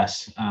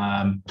 CVS,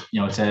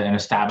 it's an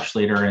established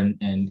leader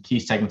in key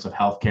segments of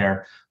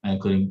healthcare,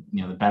 including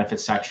the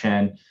benefits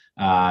section,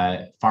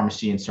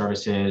 pharmacy and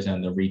services,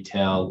 and the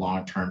retail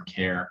long-term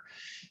care.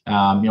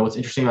 What's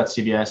interesting about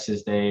CVS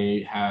is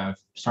they have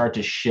started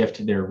to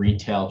shift their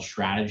retail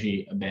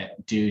strategy a bit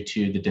due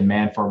to the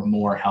demand for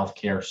more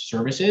healthcare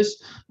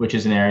services, which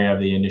is an area of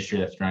the industry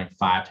that's growing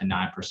 5 to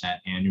 9%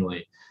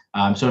 annually.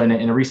 So in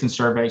a recent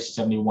survey,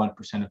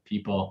 71% of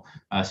people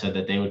said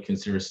that they would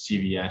consider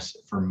CVS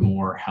for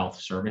more health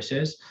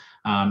services.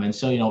 And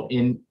so,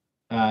 in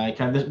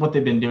kind of what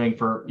they've been doing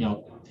for,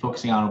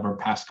 focusing on over the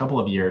past couple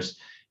of years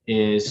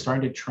is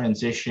starting to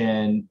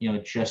transition,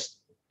 just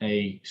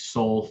a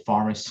sole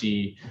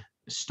pharmacy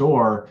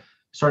store,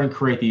 starting to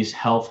create these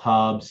health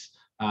hubs,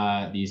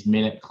 these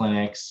minute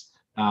clinics,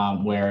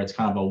 where it's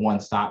kind of a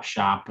one-stop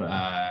shop.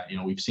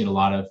 We've seen a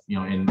lot of,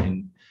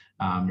 in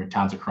your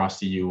towns across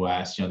the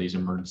U.S., these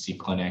emergency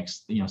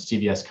clinics.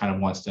 CVS kind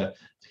of wants to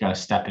kind of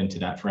step into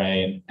that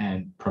fray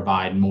and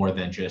provide more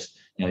than just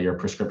your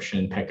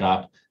prescription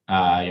pickup,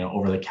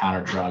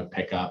 over-the-counter drug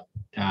pickup,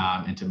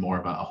 into more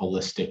of a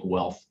holistic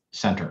wealth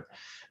center.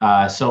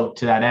 So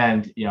to that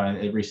end,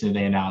 recently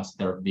they announced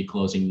they'll be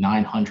closing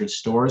 900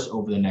 stores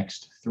over the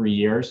next 3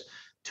 years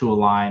to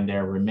align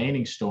their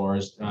remaining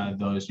stores,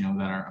 those that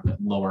are a bit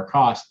lower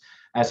cost,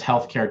 as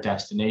healthcare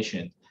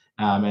destinations.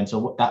 And so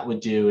what that would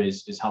do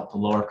is help to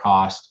lower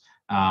cost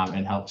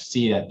and help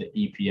see that the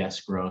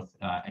EPS growth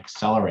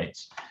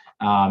accelerates.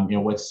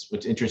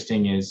 What's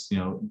interesting is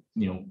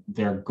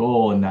their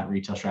goal in that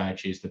retail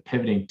strategy is the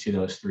pivoting to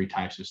those three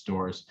types of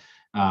stores.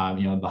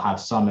 They'll have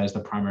some as the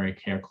primary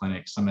care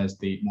clinics, some as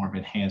the more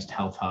enhanced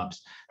health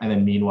hubs, and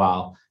then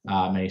meanwhile,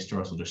 many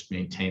stores will just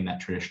maintain that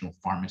traditional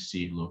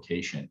pharmacy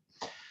location.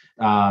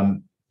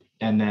 And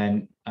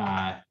then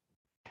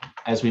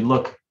as we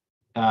look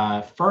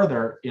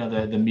further,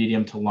 the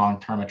medium to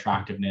long-term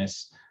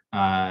attractiveness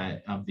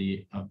of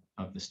the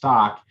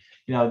stock,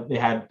 they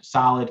had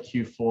solid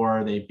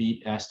Q4, they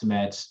beat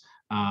estimates,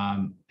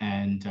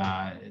 and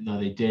though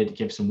they did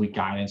give some weak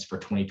guidance for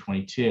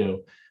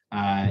 2022.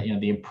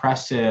 The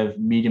impressive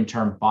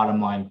medium-term bottom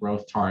line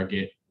growth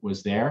target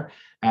was there,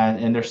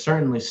 and there's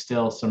certainly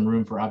still some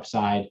room for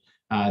upside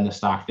in the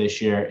stock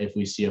this year if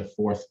we see a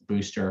fourth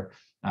booster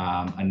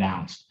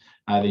announced.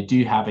 They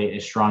do have a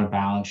strong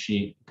balance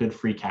sheet, good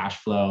free cash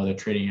flow. They're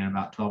trading at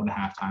about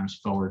 12.5 times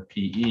forward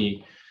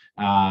PE,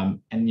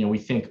 and we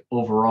think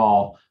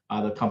overall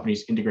the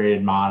company's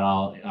integrated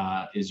model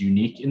is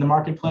unique in the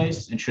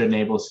marketplace and should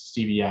enable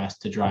CVS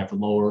to drive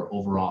lower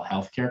overall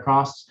healthcare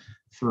costs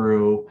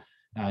through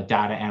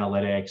data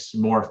analytics,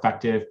 more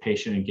effective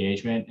patient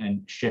engagement,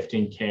 and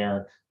shifting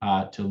care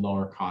to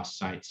lower cost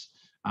sites.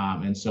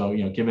 And so,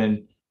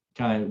 given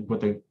kind of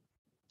what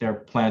their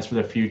plans for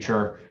the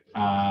future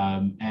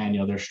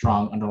and their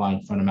strong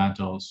underlying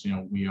fundamentals,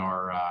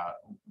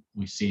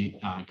 we see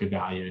good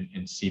value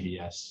in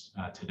CVS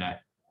today.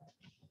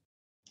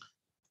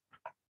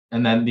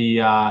 And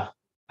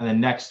then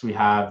next we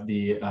have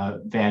the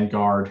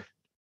Vanguard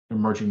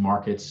Emerging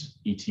Markets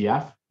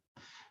ETF.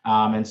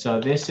 And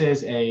so this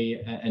is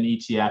an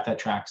ETF that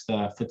tracks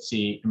the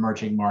FTSE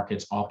Emerging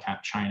Markets All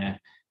Cap China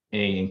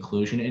A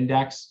Inclusion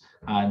Index.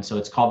 And so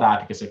it's called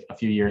that because a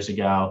few years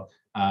ago,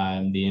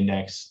 the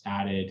index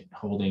added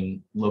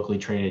holding locally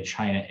traded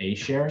China A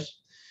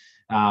shares.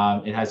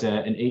 It has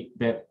an 8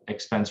 bp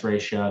expense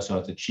ratio, so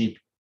it's a cheap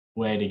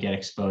way to get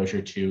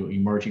exposure to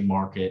emerging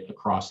market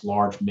across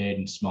large, mid,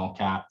 and small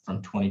cap from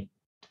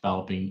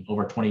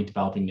over 20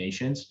 developing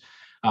nations.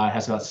 It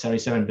has about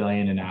 77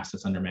 billion in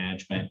assets under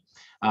management.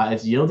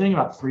 It's yielding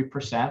about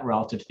 3%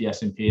 relative to the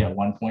S&P at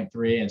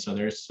 1.3, and so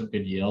there's some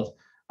good yield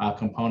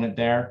component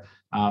there.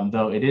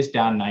 Though it is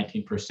down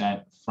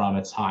 19% from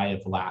its high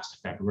of last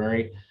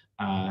February.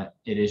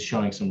 It is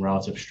showing some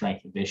relative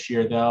strength this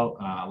year, though.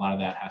 A lot of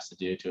that has to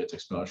do to its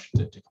exposure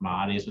to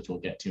commodities, which we'll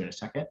get to in a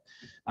second.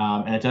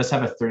 And it does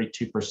have a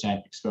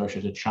 32%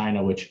 exposure to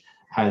China, which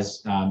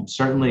has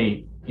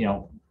certainly,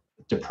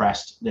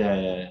 depressed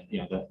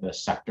the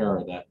sector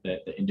or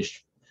the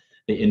industry,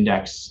 the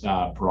index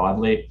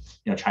broadly.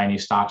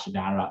 Chinese stocks are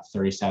down about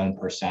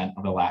 37%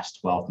 over the last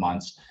 12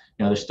 months.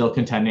 They're still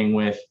contending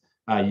with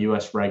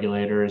U.S.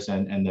 regulators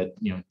and the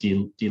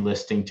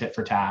delisting tit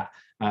for tat,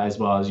 as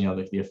well as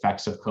the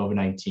effects of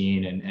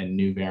COVID-19 and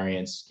new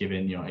variants,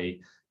 given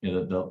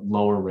the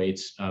lower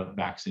rates of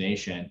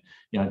vaccination.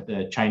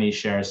 The Chinese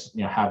shares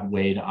have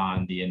weighed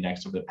on the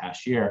index over the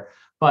past year,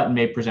 but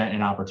may present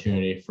an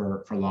opportunity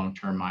for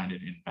long-term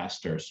minded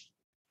investors.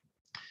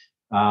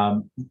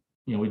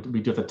 We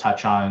do have to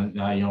touch on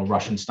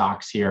Russian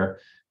stocks here.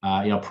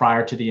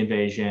 Prior to the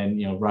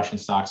invasion, Russian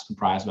stocks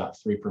comprise about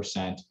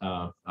 3%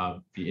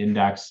 of the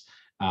index.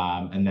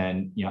 And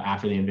then,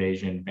 after the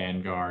invasion,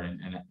 Vanguard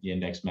and the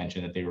index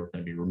mentioned that they were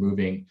going to be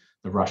removing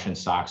the Russian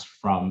stocks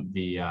from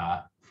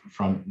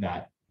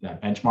that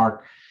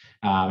benchmark.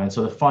 And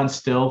so the fund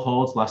still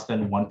holds less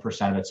than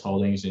 1% of its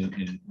holdings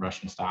in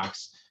Russian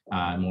stocks,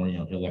 more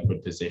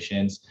illiquid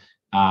positions.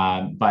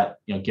 But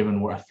given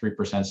we're a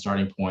 3%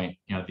 starting point,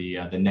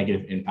 the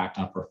negative impact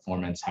on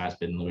performance has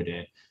been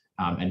limited.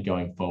 And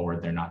going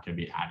forward, they're not going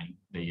to be adding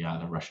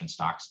the Russian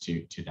stocks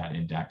to that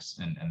index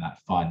and that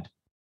fund.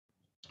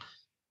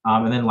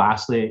 And then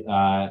lastly,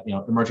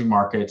 emerging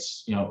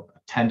markets,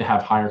 tend to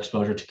have higher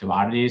exposure to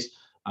commodities,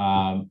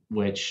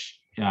 which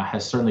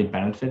has certainly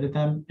benefited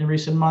them in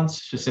recent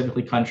months,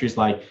 specifically countries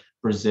like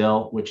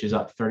Brazil, which is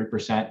up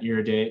 30% year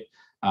to date,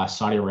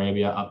 Saudi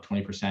Arabia up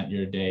 20%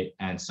 year to date,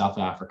 and South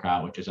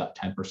Africa, which is up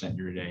 10%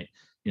 year to date.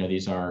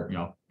 These are,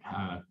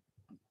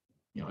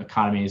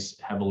 economies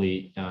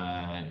heavily,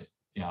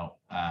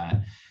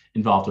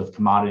 involved with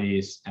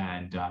commodities,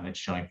 and it's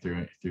showing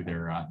through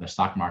their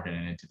stock market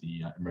and into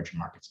the emerging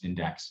markets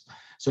index.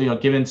 So,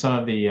 given some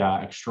of the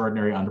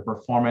extraordinary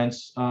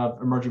underperformance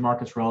of emerging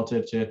markets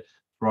relative to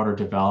broader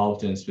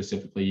developed and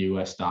specifically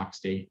U.S. stocks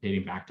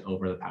dating back to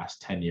over the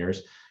past 10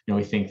 years,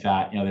 we think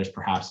that there's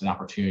perhaps an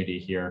opportunity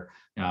here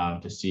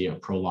to see a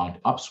prolonged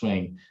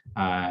upswing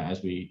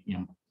as we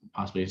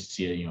possibly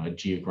see a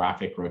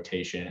geographic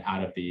rotation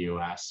out of the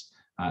U.S.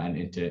 And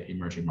into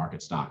emerging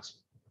market stocks.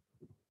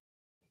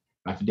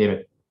 Back to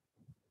David.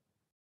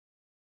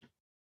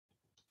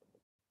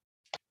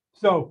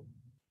 So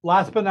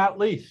last but not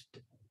least,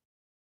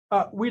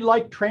 we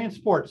like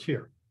transports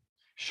here.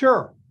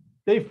 Sure,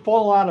 they've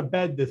fallen out of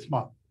bed this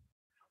month,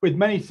 with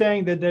many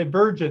saying the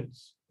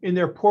divergence in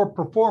their poor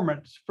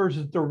performance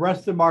versus the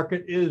rest of the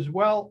market is,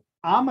 well,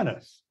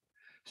 ominous,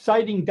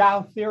 citing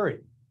Dow theory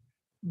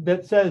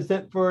that says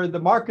that for the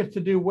markets to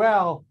do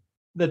well,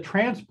 the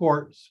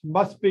transports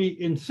must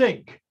be in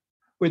sync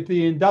with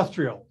the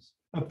industrials,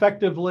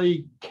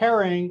 effectively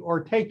carrying or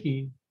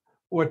taking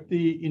what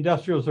the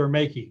industrials are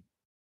making.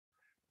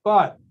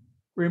 But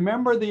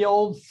remember the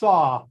old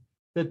saw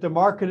that the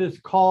market is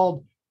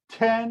called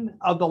 10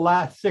 of the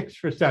last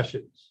 6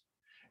 recessions,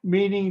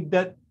 meaning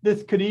that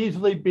this could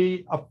easily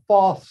be a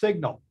false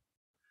signal.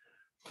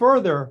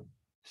 Further,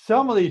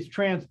 some of these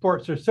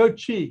transports are so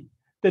cheap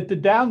that the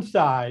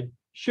downside,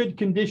 should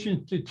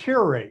conditions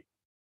deteriorate,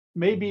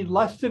 may be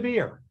less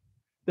severe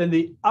than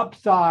the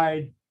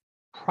upside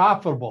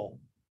profitable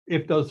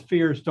if those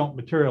fears don't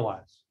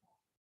materialize.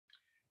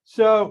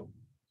 So,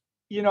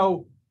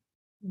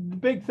 the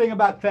big thing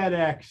about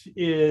FedEx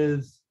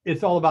is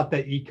it's all about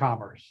the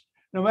e-commerce.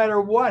 No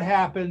matter what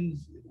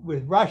happens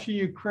with Russia,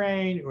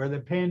 Ukraine, or the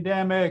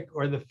pandemic,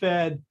 or the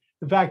Fed,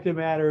 the fact of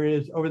the matter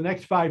is over the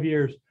next 5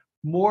 years,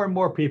 more and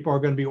more people are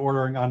going to be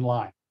ordering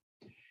online.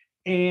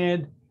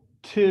 And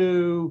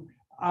to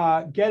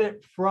get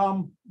it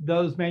from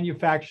those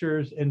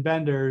manufacturers and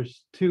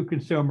vendors to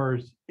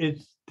consumers,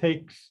 it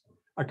takes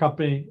a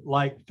company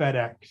like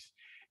FedEx.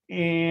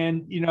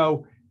 And,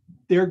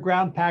 their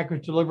ground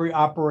package delivery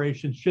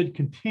operations should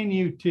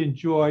continue to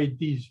enjoy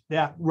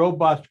that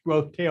robust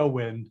growth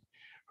tailwind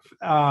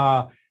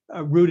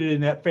rooted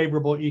in that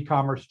favorable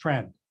e-commerce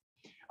trend.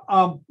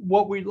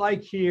 What we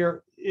like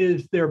here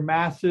is their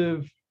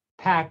massive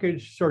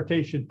package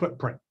sortation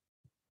footprint.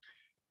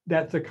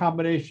 That's a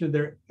combination of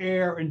their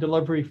air and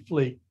delivery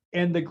fleet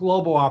and the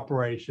global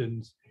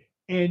operations.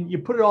 And you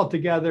put it all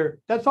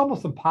together, that's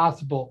almost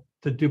impossible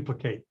to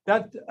duplicate.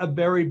 That's a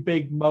very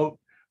big moat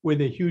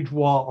with a huge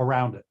wall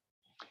around it.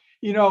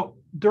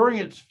 During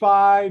its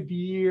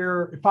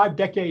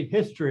 5-decade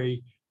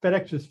history,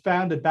 FedEx was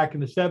founded back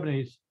in the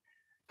 70s.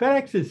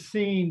 FedEx has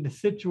seen the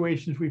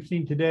situations we've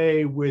seen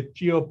today with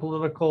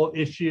geopolitical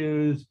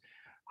issues,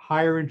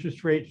 higher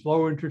interest rates,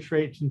 lower interest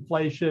rates,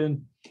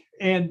 inflation,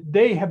 and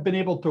they have been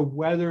able to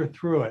weather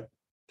through it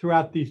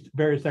throughout these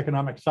various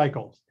economic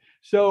cycles.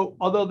 So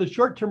although the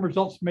short-term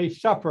results may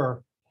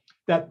suffer,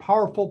 that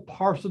powerful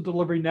parcel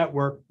delivery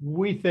network,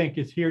 we think,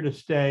 is here to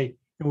stay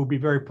and will be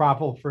very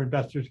profitable for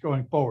investors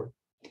going forward.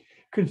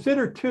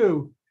 Consider,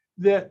 too,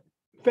 that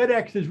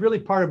FedEx is really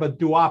part of a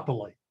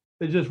duopoly.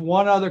 There's just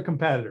one other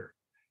competitor,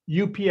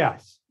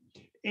 UPS.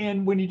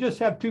 And when you just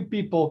have 2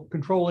 people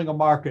controlling a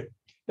market,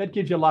 that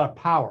gives you a lot of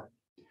power.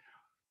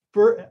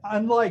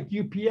 Unlike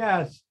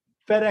UPS,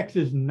 FedEx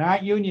is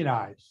not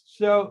unionized.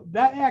 So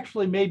that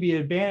actually may be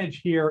an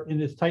advantage here in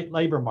this tight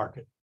labor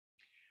market.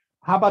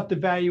 How about the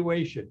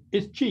valuation?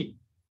 It's cheap,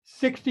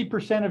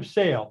 60% of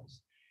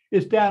sales.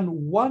 It's down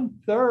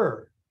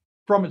 1/3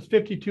 from its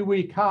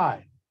 52-week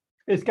high.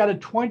 It's got a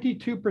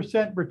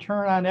 22%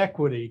 return on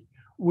equity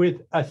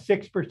with a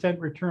 6%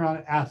 return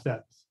on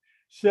assets.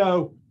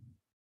 So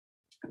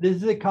this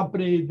is a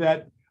company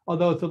that,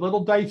 although it's a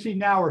little dicey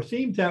now or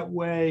seems that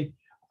way,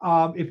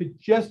 if it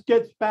just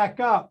gets back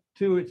up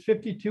to its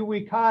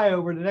 52-week high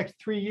over the next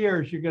 3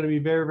 years, you're going to be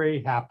very,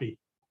 very happy.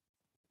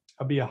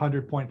 I'll be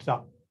 100 points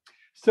up.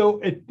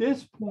 So at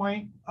this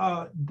point,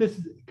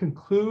 this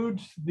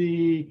concludes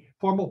the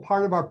formal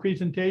part of our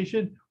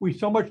presentation. We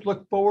so much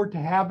look forward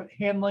to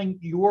handling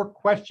your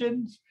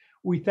questions.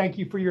 We thank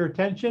you for your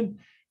attention.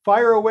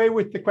 Fire away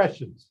with the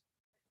questions.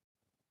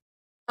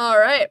 All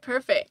right,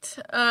 perfect.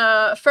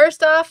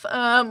 First off,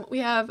 we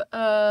have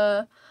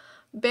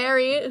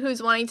Barry,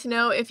 who's wanting to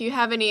know if you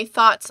have any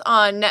thoughts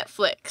on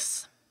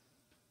Netflix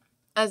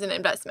as an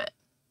investment.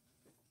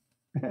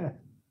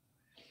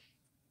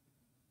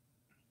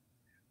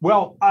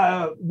 Well,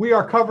 we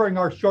are covering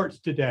our shorts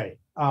today.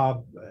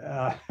 But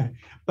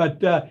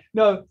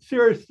no,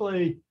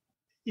 seriously,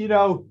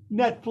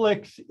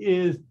 Netflix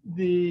is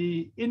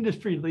the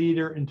industry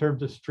leader in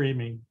terms of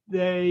streaming.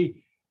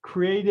 They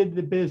created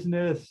the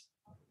business.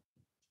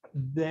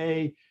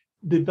 They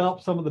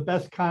developed some of the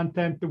best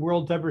content the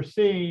world's ever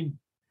seen.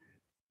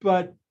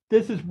 But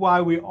this is why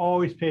we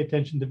always pay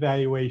attention to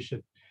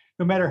valuation.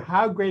 No matter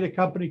how great a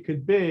company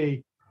could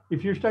be,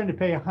 if you're starting to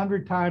pay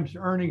 100 times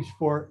earnings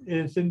for it,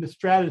 it's in the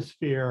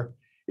stratosphere.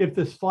 If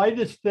the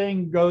slightest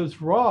thing goes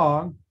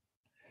wrong,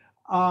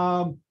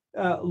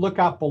 look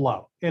out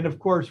below. And of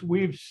course,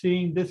 we've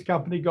seen this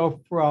company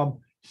go from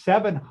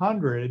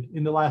 700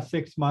 in the last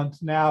 6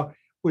 months now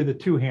with a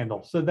 2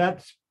 handle. So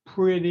that's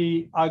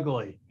pretty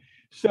ugly.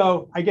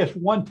 So I guess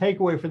one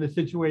takeaway from the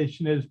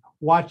situation is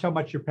watch how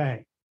much you're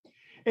paying.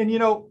 And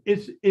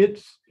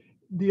it's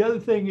the other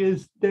thing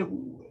is that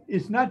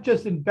it's not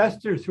just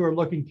investors who are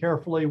looking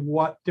carefully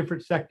what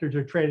different sectors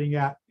are trading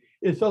at.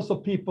 It's also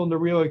people in the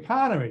real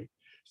economy.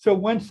 So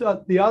once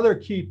the other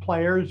key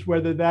players,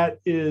 whether that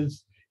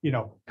is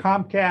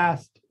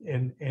Comcast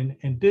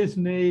and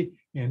Disney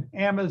and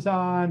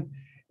Amazon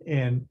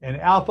and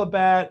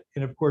Alphabet.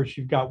 And of course,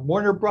 you've got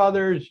Warner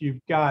Brothers,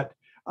 you've got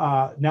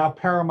now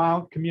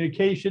Paramount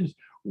Communications.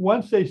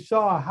 Once they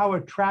saw how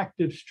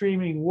attractive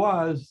streaming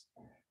was,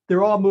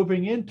 they're all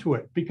moving into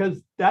it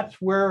because that's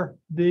where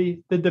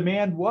the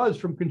demand was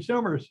from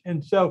consumers.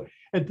 And so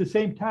at the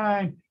same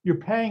time, you're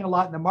paying a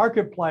lot in the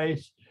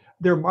marketplace,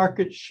 their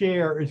market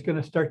share is going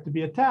to start to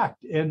be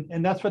attacked.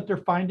 And that's what they're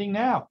finding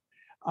now.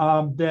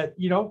 That,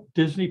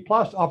 Disney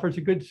Plus offers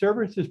a good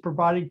service, is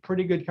providing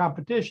pretty good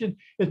competition.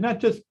 It's not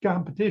just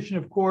competition,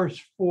 of course,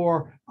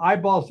 for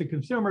eyeballs to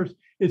consumers,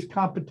 it's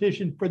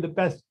competition for the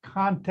best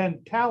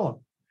content talent.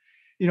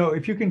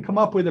 If you can come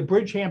up with a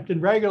Bridgehampton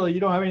regular,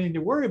 you don't have anything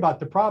to worry about.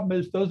 The problem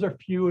is those are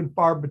few and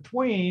far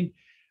between,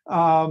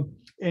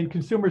 and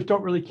consumers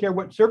don't really care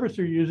what service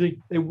they're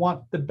using. They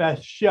want the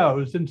best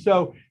shows. And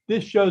so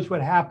this shows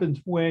what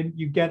happens when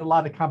you get a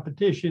lot of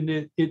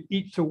competition. It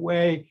eats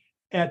away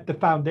at the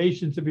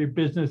foundations of your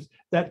business.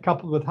 That,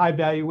 coupled with high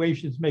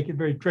valuations, make it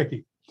very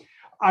tricky.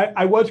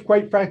 I was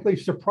quite frankly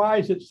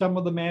surprised at some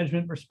of the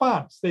management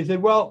response. They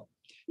said, well,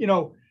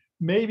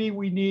 maybe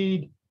we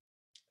need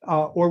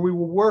or we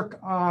will work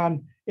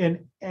on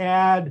an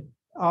ad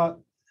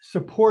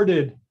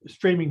supported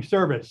streaming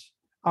service.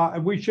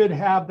 And we should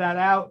have that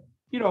out,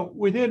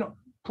 within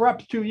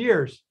perhaps 2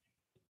 years.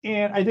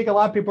 And I think a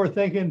lot of people are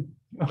thinking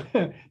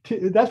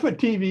that's what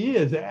TV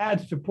is,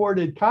 ad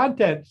supported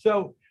content.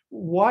 So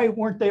why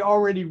weren't they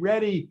already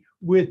ready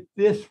with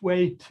this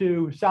way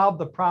to solve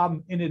the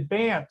problem in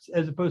advance,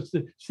 as opposed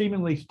to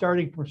seemingly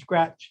starting from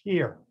scratch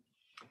here?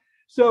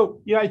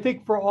 So, I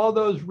think for all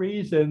those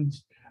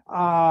reasons,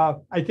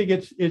 I think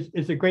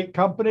it's a great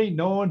company.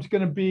 No one's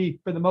going to be,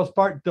 for the most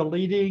part,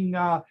 deleting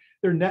their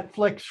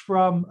Netflix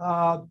from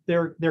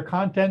their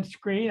content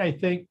screen. I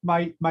think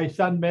my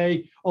son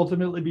may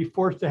ultimately be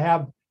forced to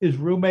have his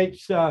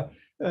roommates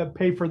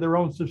pay for their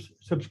own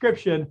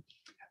subscription.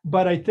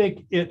 But I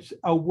think it's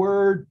a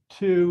word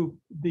to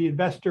the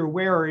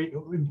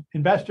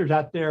investors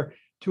out there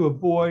to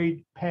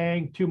avoid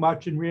paying too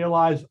much and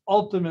realize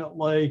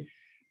ultimately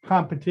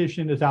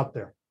competition is out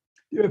there.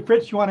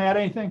 Fritz, you want to add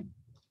anything?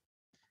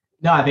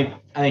 No, I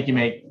think you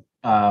make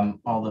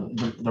all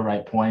the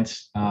right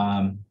points.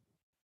 And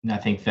I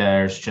think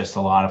there's just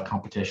a lot of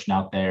competition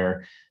out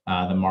there.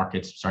 The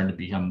market's starting to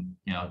become,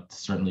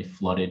 certainly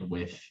flooded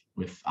with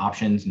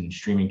options and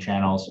streaming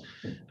channels.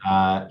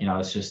 I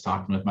was just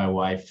talking with my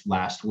wife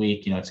last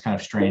week. It's kind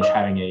of strange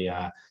having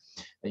a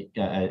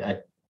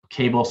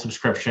cable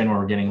subscription where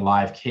we're getting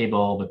live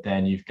cable, but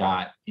then you've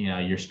got,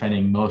 you're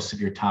spending most of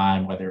your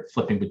time, whether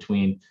flipping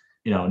between,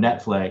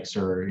 Netflix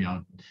or,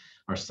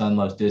 our son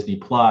loves Disney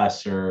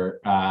Plus, or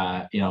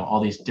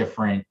all these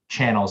different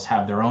channels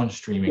have their own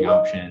streaming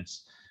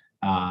options.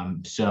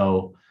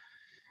 So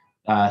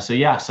I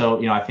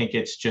think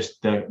it's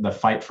just the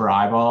fight for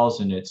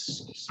eyeballs, and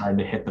it's starting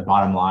to hit the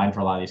bottom line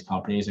for a lot of these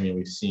companies. I mean,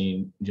 we've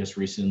seen just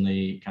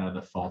recently kind of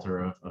the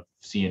falter of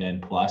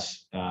CNN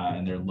Plus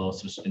and their low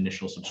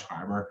initial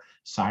subscriber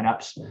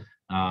signups.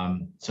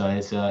 So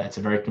it's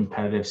a very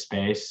competitive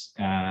space,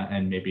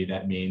 and maybe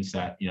that means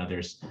that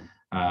there's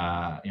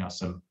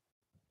some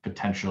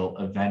potential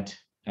event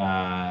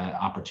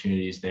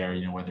opportunities there.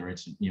 Whether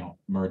it's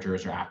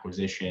mergers or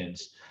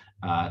acquisitions.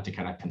 To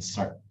kind of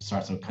start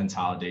some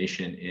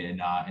consolidation in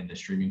the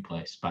streaming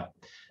place, but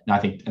no, I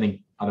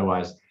think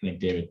otherwise, I think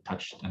David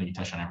touched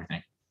on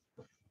everything.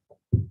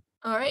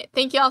 All right,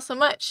 thank you all so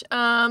much.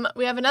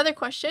 We have another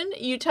question.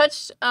 You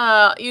discussed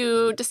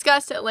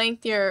at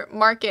length your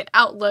market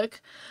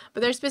outlook,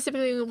 but they're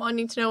specifically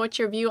wanting to know what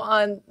your view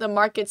on the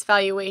market's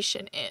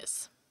valuation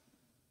is.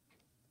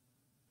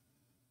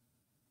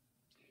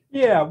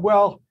 Yeah,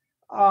 well,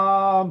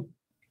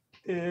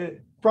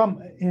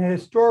 from a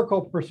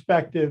historical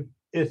perspective,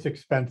 it's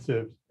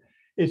expensive.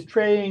 It's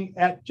trading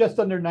at just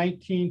under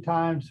 19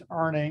 times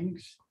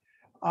earnings,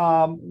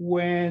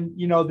 when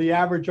the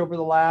average over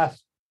the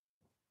last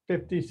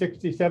 50,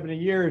 60, 70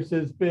 years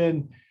has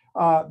been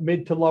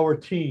mid to lower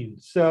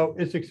teens. So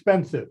it's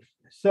expensive.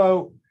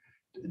 So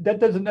that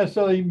doesn't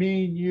necessarily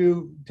mean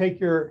you take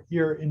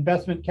your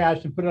investment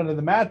cash and put it under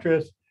the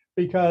mattress,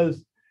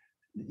 because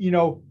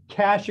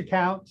cash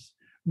accounts,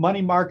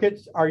 money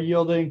markets are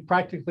yielding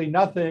practically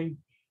nothing,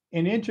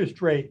 and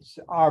interest rates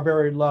are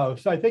very low.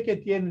 So I think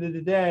at the end of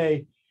the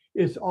day,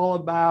 it's all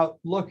about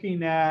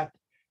looking at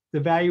the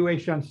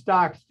valuation on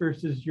stocks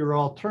versus your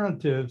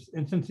alternatives.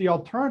 And since the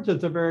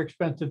alternatives are very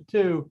expensive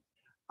too,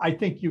 I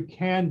think you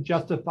can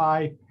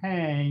justify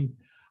paying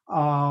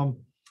a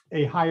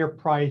higher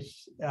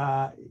price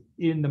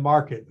in the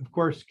market. Of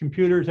course,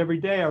 computers every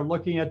day are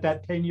looking at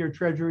that 10-year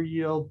treasury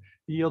yield,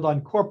 the yield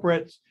on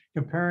corporates,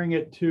 comparing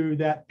it to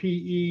that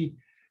PE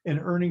and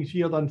earnings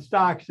yield on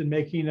stocks, and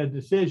making a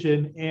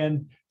decision.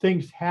 And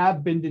things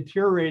have been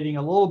deteriorating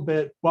a little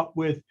bit, but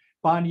with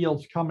bond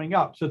yields coming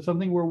up. So it's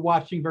something we're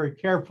watching very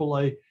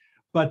carefully.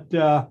 But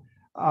of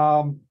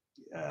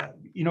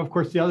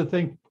course, the other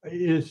thing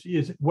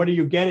is what are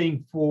you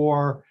getting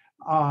for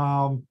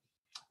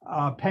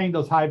paying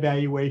those high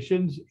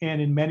valuations.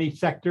 And in many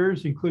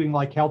sectors, including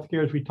like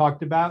healthcare, as we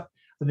talked about,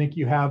 I think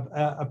you have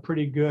a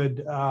pretty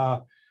good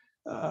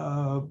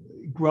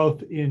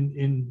growth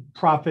in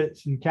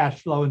profits and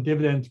cash flow and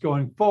dividends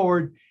going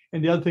forward.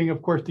 And the other thing,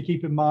 of course, to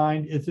keep in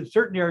mind is that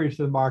certain areas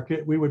of the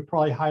market, we would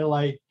probably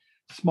highlight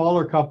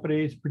smaller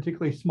companies,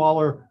 particularly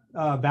smaller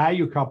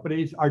value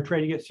companies, are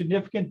trading at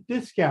significant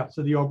discounts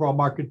of the overall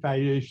market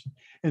valuation.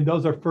 And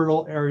those are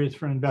fertile areas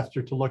for an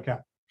investor to look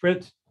at.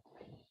 Fritz?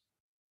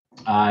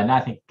 No, I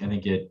think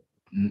it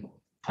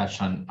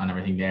touched on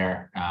everything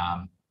there.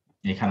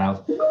 You kind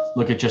of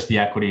look at just the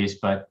equities,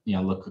 but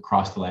look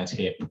across the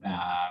landscape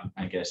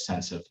and get a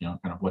sense of kind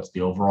of what's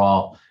the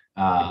overall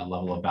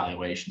level of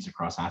valuations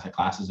across asset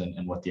classes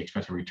and what the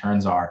expected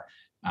returns are.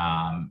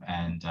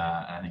 And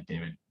I think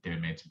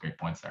David made some great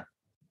points there.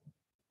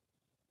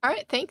 All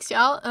right, thanks,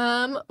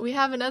 y'all. We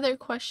have another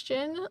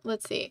question.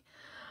 Let's see.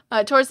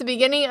 Towards the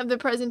beginning of the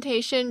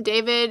presentation,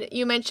 David,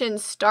 you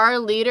mentioned star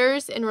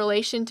leaders in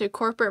relation to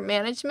corporate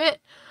management.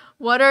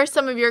 What are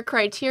some of your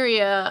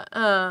criteria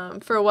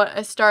for what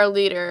a star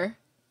leader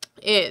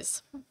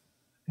is?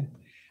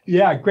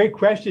 Yeah, great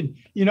question.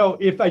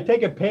 If I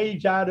take a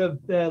page out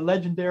of the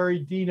legendary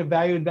Dean of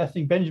Value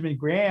Investing, Benjamin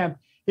Graham,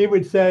 he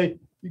would say,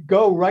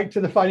 go right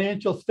to the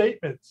financial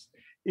statements.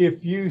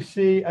 If you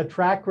see a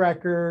track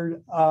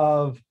record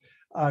of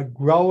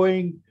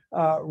growing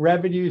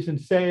revenues and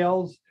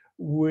sales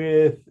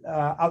with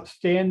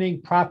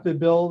outstanding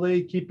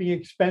profitability, keeping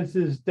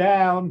expenses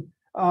down,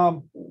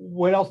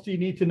 what else do you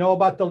need to know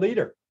about the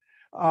leader?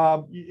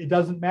 It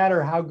doesn't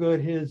matter how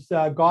good his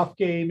golf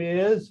game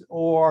is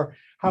or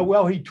how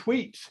well he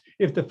tweets.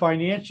 If the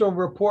financial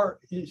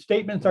report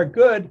statements are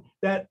good,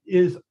 that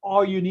is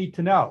all you need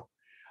to know.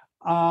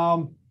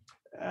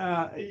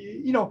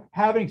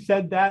 Having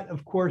said that,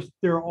 of course,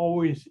 there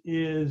always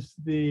is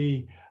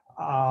the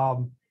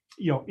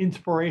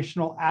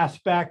inspirational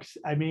aspects.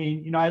 I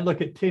mean, I look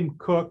at Tim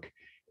Cook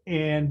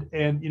and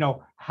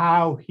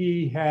how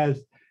he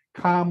has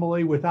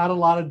calmly, without a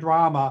lot of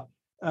drama,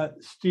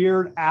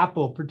 steered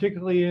Apple,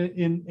 particularly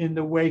in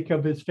the wake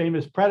of his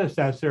famous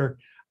predecessor,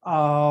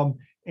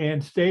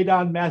 and stayed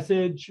on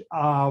message,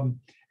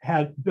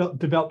 had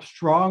developed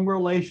strong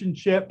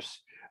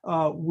relationships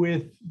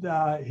with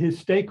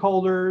his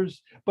stakeholders,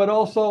 but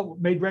also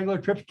made regular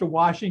trips to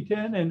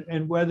Washington.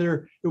 And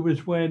whether it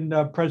was when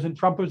President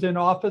Trump was in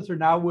office or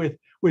now with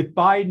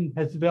Biden,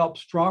 has developed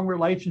strong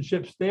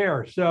relationships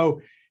there.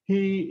 So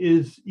he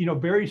is,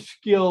 very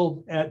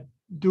skilled at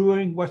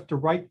doing what's the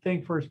right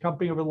thing for his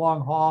company over the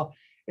long haul.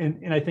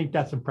 And I think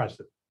that's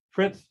impressive.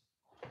 Fritz?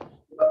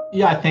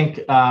 Yeah, I think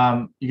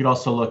you could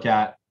also look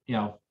at,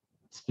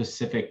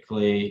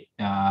 specifically,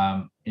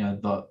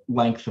 the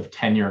length of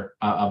tenure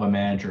of a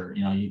manager.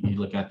 You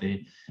look at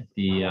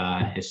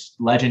his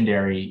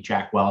legendary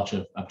Jack Welch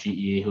of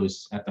GE, who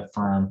was at the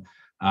firm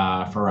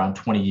for around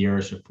 20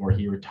 years before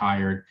he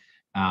retired,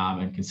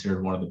 and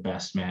considered one of the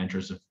best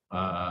managers of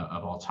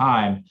all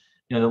time.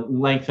 The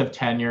length of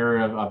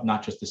tenure of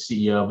not just the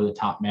CEO, but the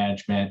top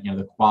management,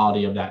 the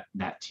quality of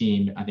that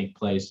team, I think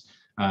plays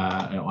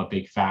a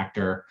big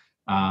factor.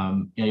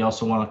 You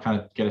also want to kind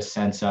of get a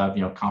sense of,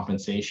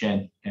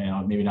 compensation,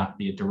 maybe not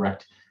be a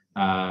direct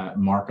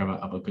mark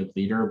of a good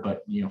leader,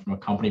 but, from a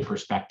company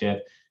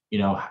perspective,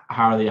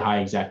 how are the high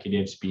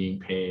executives being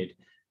paid?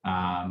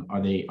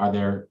 Are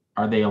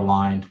they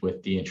aligned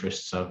with the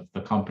interests of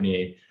the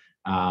company?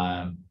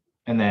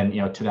 And then,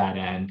 to that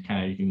end,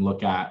 kind of you can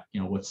look at,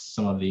 what's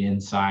some of the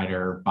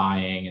insider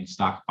buying and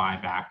stock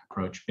buyback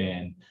approach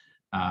been.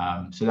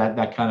 So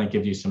that kind of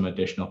gives you some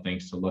additional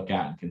things to look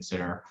at and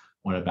consider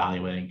when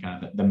evaluating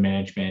kind of the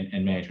management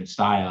and management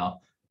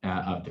style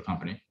of the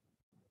company.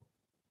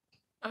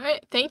 All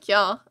right, thank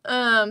y'all.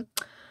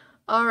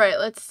 All right,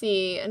 let's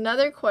see.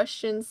 Another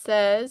question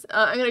says,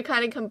 I'm going to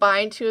kind of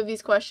combine two of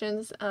these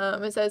questions.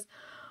 It says,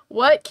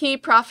 what key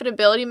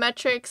profitability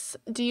metrics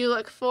do you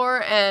look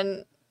for,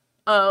 and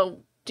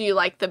do you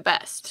like the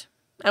best?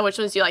 And which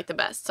ones do you like the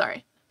best?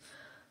 Sorry.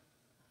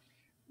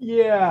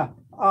 Yeah,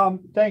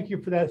 thank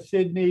you for that,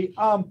 Sydney.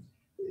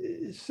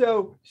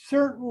 So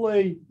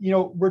certainly,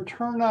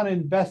 return on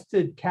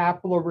invested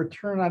capital,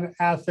 return on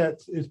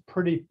assets is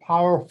pretty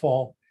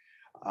powerful,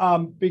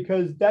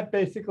 because that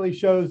basically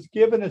shows,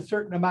 given a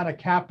certain amount of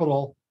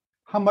capital,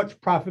 how much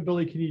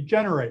profitability can you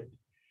generate?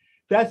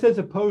 That's as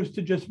opposed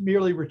to just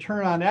merely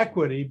return on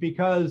equity,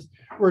 because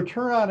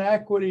return on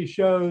equity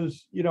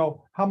shows,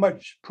 how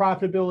much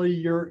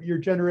profitability you're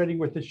generating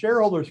with the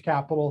shareholders'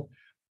 capital.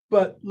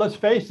 But let's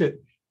face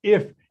it,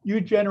 if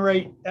you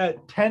generate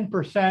at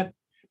 10%,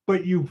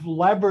 but you've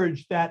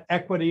leveraged that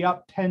equity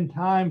up 10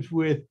 times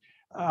with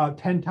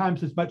 10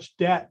 times as much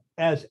debt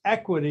as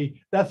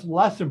equity, that's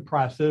less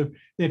impressive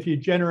than if you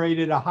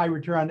generated a high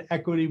return on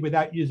equity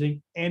without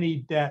using any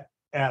debt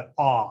at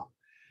all.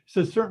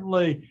 So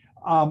certainly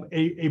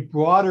a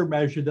broader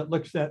measure that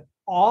looks at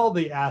all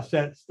the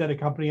assets that a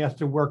company has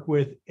to work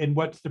with and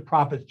what's the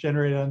profits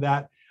generated on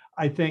that,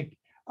 I think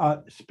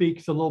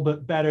speaks a little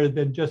bit better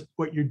than just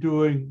what you're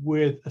doing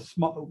with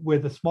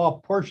a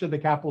small portion of the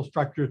capital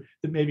structure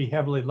that may be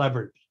heavily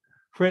leveraged.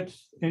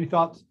 Fritz, any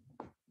thoughts?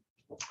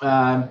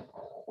 No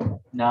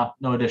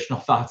additional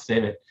thoughts,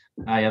 David.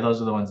 Yeah,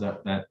 those are the ones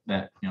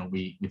that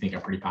we think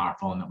are pretty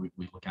powerful and that we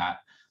look at.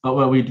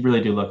 But we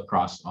really do look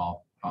across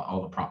all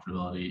the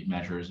profitability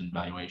measures and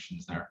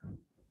valuations there.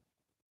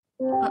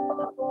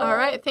 All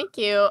right, thank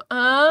you.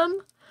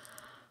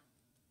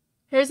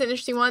 Here's an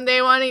interesting one.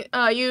 They want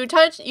you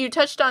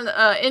touched on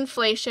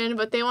inflation,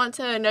 but they want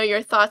to know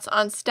your thoughts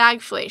on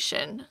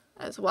stagflation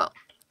as well.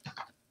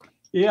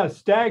 Yeah,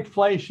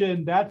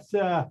 stagflation. That's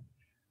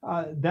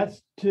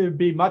to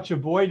be much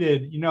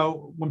avoided.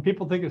 When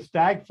people think of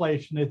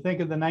stagflation, they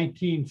think of the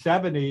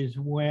 1970s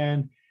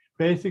when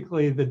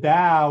basically the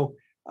Dow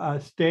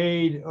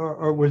stayed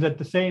or was at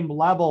the same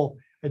level,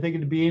 I think,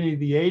 at the beginning of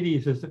the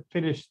 80s as it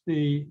finished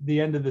the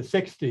end of the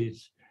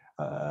 60s.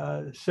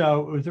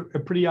 So it was a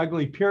pretty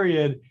ugly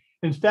period.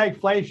 And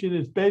stagflation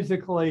is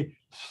basically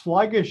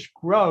sluggish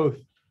growth,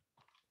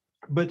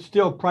 but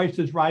still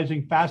prices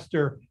rising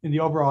faster in the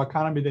overall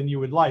economy than you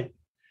would like.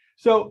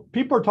 So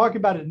people are talking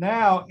about it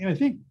now. And I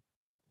think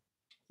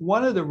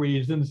one of the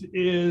reasons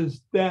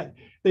is that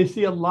they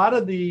see a lot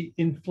of the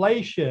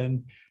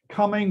inflation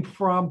coming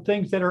from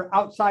things that are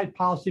outside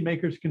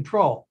policymakers'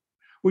 control.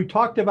 We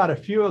talked about a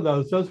few of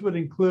those. Those would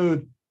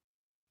include,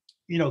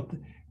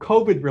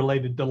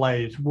 COVID-related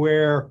delays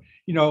where,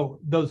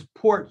 those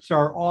ports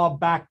are all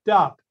backed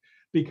up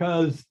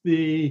because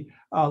the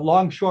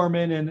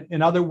longshoremen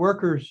and other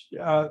workers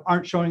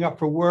aren't showing up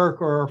for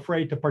work or are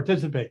afraid to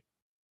participate.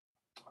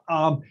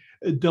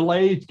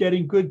 Delays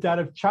getting goods out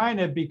of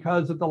China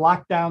because of the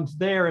lockdowns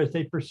there as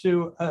they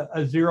pursue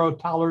a zero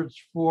tolerance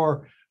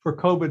for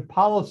COVID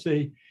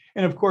policy.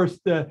 And of course,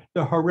 the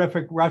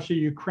horrific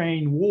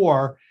Russia-Ukraine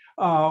war,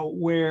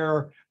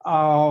 where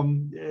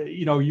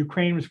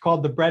Ukraine was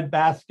called the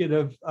breadbasket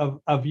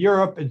of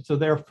Europe, and so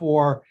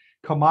therefore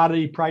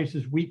commodity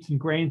prices, wheats and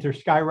grains, are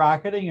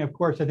skyrocketing. And of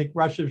course, I think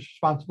Russia is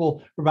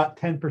responsible for about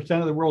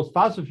 10% of the world's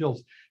fossil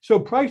fuels. So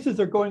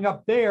prices are going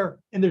up there,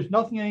 and there's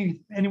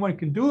nothing anyone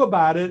can do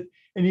about it.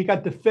 And you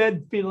got the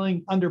Fed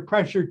feeling under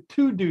pressure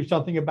to do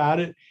something about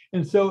it.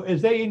 And so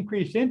as they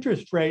increase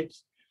interest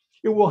rates,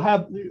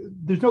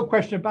 there's no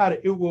question about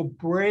it, it will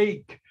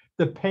break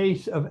the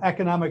pace of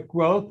economic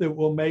growth. It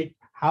will make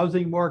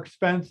housing more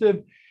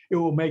expensive. It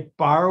will make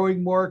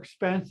borrowing more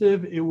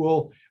expensive. It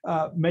will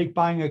make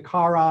buying a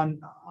car on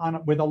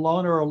with a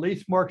loan or a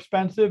lease more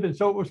expensive. And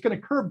so it was going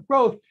to curb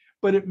growth,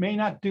 but it may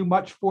not do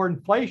much for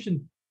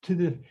inflation to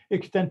the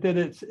extent that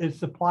it's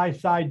supply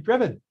side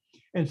driven.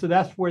 And so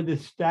that's where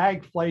this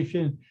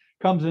stagflation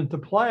comes into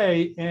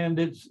play. And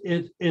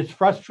it's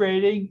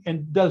frustrating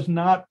and does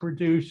not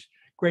produce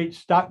great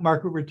stock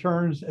market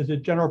returns as a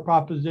general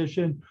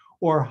proposition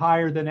or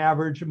higher than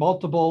average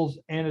multiples,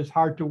 and is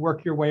hard to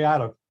work your way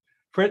out of.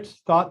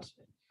 Fritz, thoughts?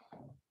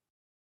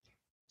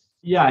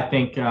 Yeah, I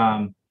think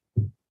as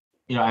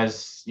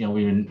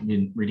we've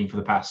been reading for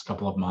the past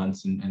couple of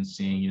months and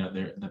seeing,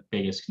 the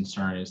biggest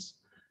concern is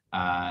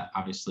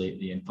obviously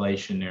the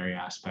inflationary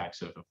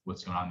aspects of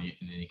what's going on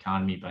in the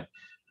economy, but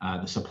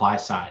the supply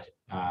side,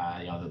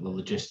 the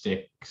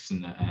logistics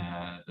and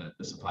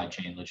the supply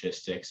chain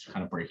logistics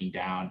kind of breaking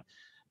down.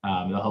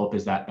 The hope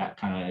is that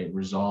kind of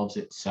resolves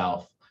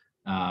itself.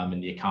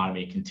 And the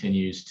economy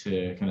continues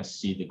to kind of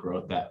see the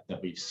growth that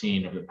we've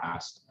seen over the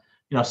past,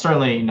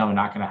 certainly, we're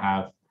not going to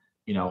have,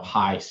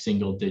 high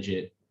single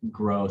digit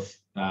growth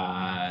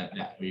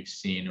that we've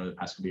seen over the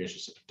past couple of years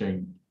just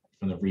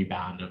from the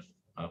rebound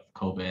of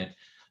COVID.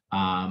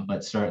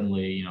 But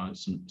certainly,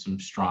 some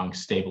strong,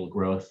 stable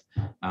growth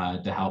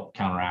to help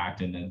counteract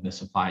and then the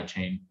supply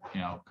chain,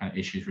 kind of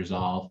issues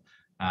resolve.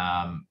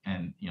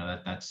 And,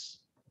 that's,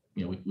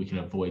 we can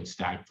avoid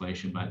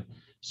stagflation, but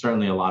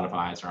certainly a lot of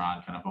eyes are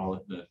on kind of all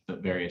of the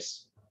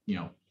various,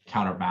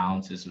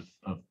 counterbalances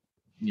of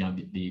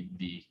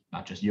the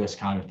not just U.S.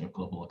 economy, but the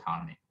global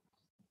economy.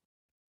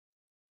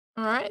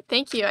 All right,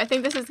 thank you. I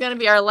think this is going to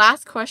be our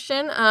last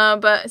question,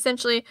 but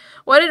essentially,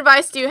 what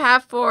advice do you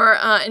have for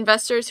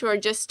investors who are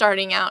just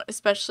starting out,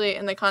 especially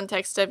in the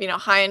context of,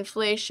 high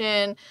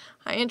inflation,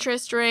 high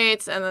interest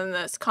rates, and then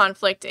this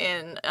conflict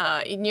in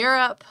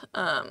Europe?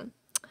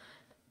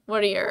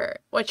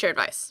 What's your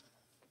advice?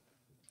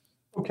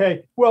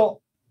 Okay,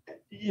 well,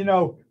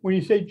 when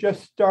you say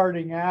just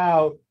starting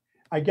out,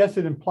 I guess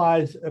it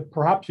implies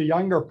perhaps a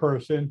younger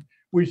person,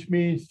 which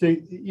means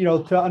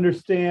to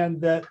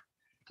understand that,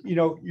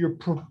 you're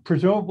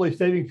presumably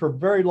saving for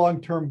very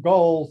long-term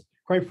goals.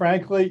 Quite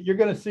frankly, you're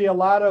going to see a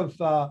lot of,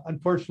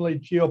 unfortunately,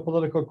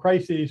 geopolitical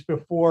crises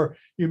before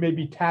you may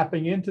be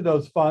tapping into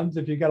those funds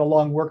if you've got a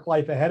long work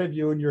life ahead of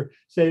you and you're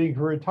saving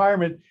for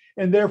retirement.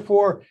 And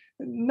therefore,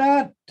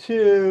 not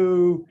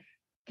to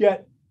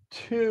get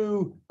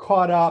too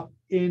caught up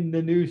in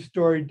the news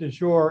story du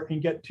jour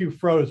and get too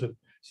frozen.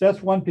 So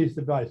that's one piece of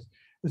advice.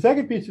 The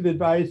second piece of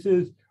advice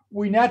is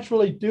we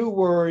naturally do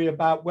worry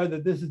about whether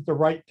this is the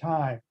right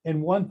time.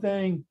 And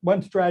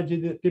one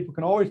strategy that people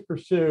can always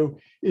pursue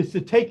is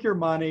to take your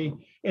money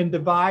and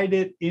divide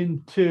it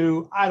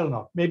into,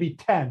 maybe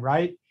 10,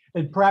 right?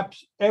 And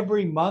perhaps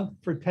every month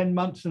for 10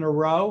 months in a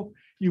row,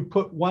 you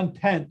put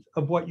 1/10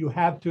 of what you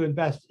have to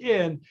invest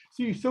in.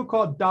 So you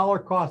so-called dollar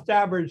cost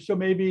average. So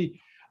maybe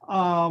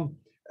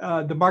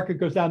the market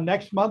goes down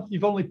next month.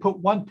 You've only put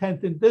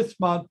 1/10 in this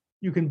month.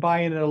 You can buy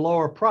in at a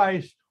lower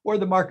price, or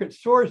the market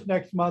soars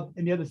next month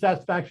and you have the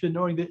satisfaction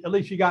knowing that at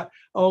least you got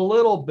a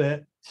little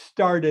bit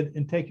started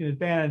and taking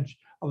advantage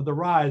of the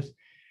rise.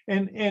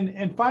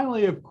 And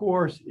finally, of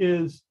course,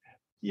 is,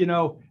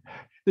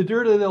 the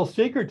dirty little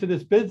secret to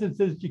this business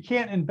is you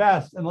can't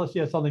invest unless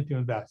you have something to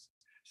invest.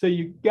 So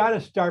you got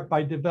to start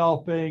by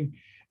developing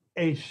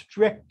a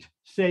strict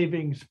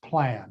savings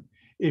plan.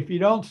 If you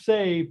don't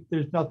save,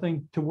 there's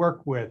nothing to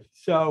work with.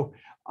 So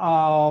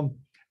don't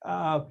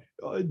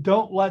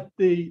let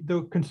the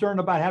concern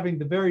about having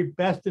the very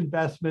best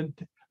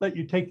investment let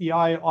you take the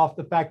eye off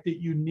the fact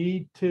that you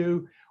need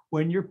to,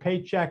 when your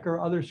paycheck or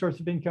other source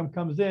of income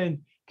comes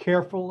in,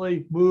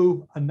 carefully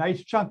move a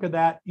nice chunk of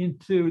that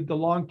into the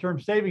long-term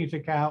savings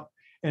account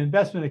and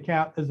investment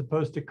account as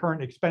opposed to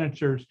current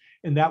expenditures,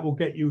 and that will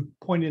get you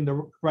pointed in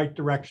the right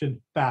direction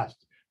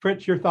fast.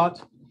 Fritz, your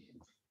thoughts?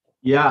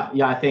 Yeah,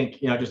 I think,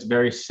 just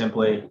very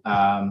simply,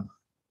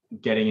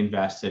 getting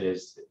invested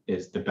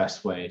is the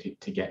best way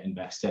to get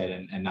invested,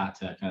 and not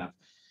to kind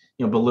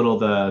of belittle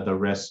the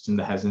risks and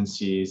the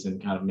hesitancies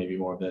and kind of maybe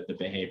more of the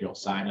behavioral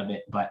side of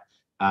it. But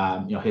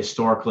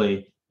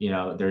historically,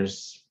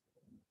 there's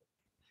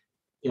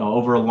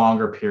over a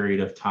longer period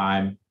of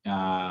time,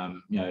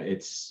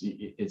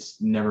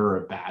 it's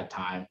never a bad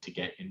time to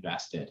get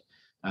invested.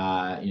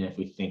 If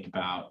we think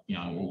about,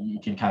 you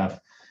can kind of,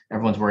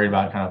 everyone's worried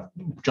about kind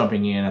of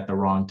jumping in at the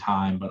wrong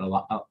time, but a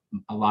lot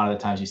of the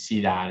times you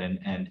see that,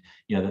 and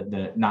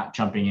the not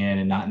jumping in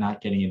and not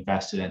getting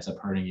invested ends up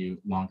hurting you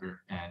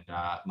longer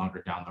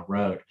down the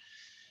road.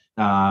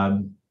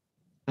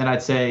 And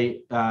I'd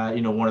say,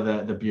 one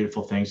of the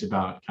beautiful things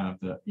about kind of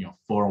the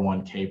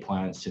 401k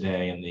plans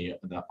today and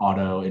the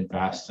auto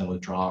invest and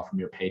withdraw from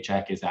your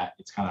paycheck is that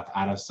it's kind of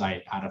out of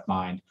sight, out of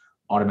mind,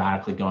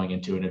 automatically going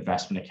into an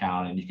investment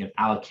account, and you can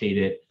allocate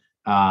it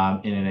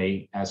in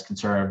a as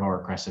conservative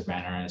or aggressive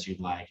manner as you'd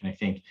like. And I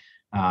think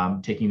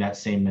taking that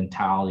same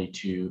mentality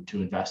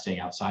to investing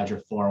outside your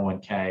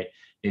 401k,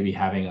 maybe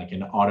having like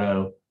an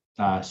auto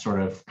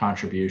sort of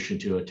contribution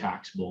to a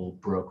taxable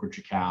brokerage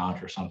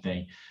account or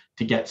something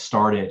to get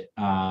started,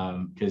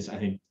 because I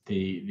think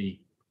the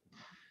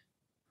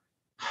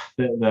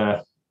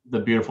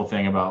beautiful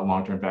thing about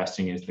long-term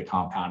investing is the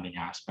compounding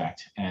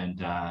aspect, and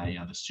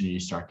the sooner you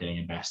start getting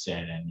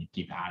invested and you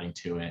keep adding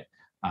to it,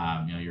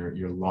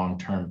 your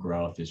long-term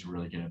growth is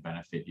really going to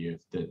benefit you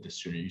the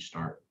sooner you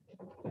start.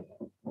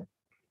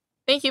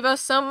 Thank you both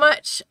so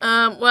much.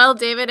 Well,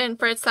 David and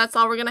Fritz, that's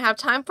all we're going to have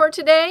time for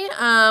today.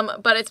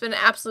 But it's been an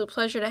absolute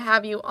pleasure to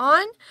have you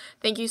on.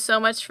 Thank you so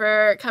much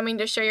for coming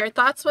to share your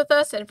thoughts with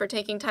us and for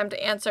taking time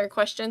to answer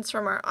questions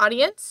from our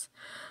audience.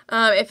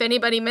 If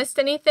anybody missed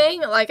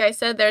anything, like I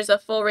said, there's a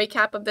full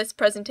recap of this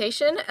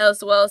presentation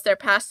as well as their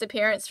past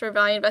appearance for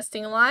Value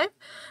Investing Live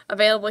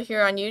available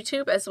here on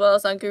YouTube as well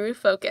as on Guru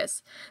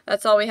Focus.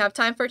 That's all we have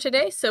time for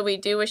today, so we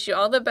do wish you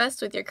all the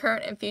best with your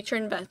current and future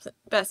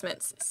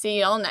investments. See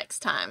you all next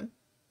time.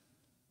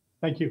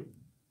 Thank you.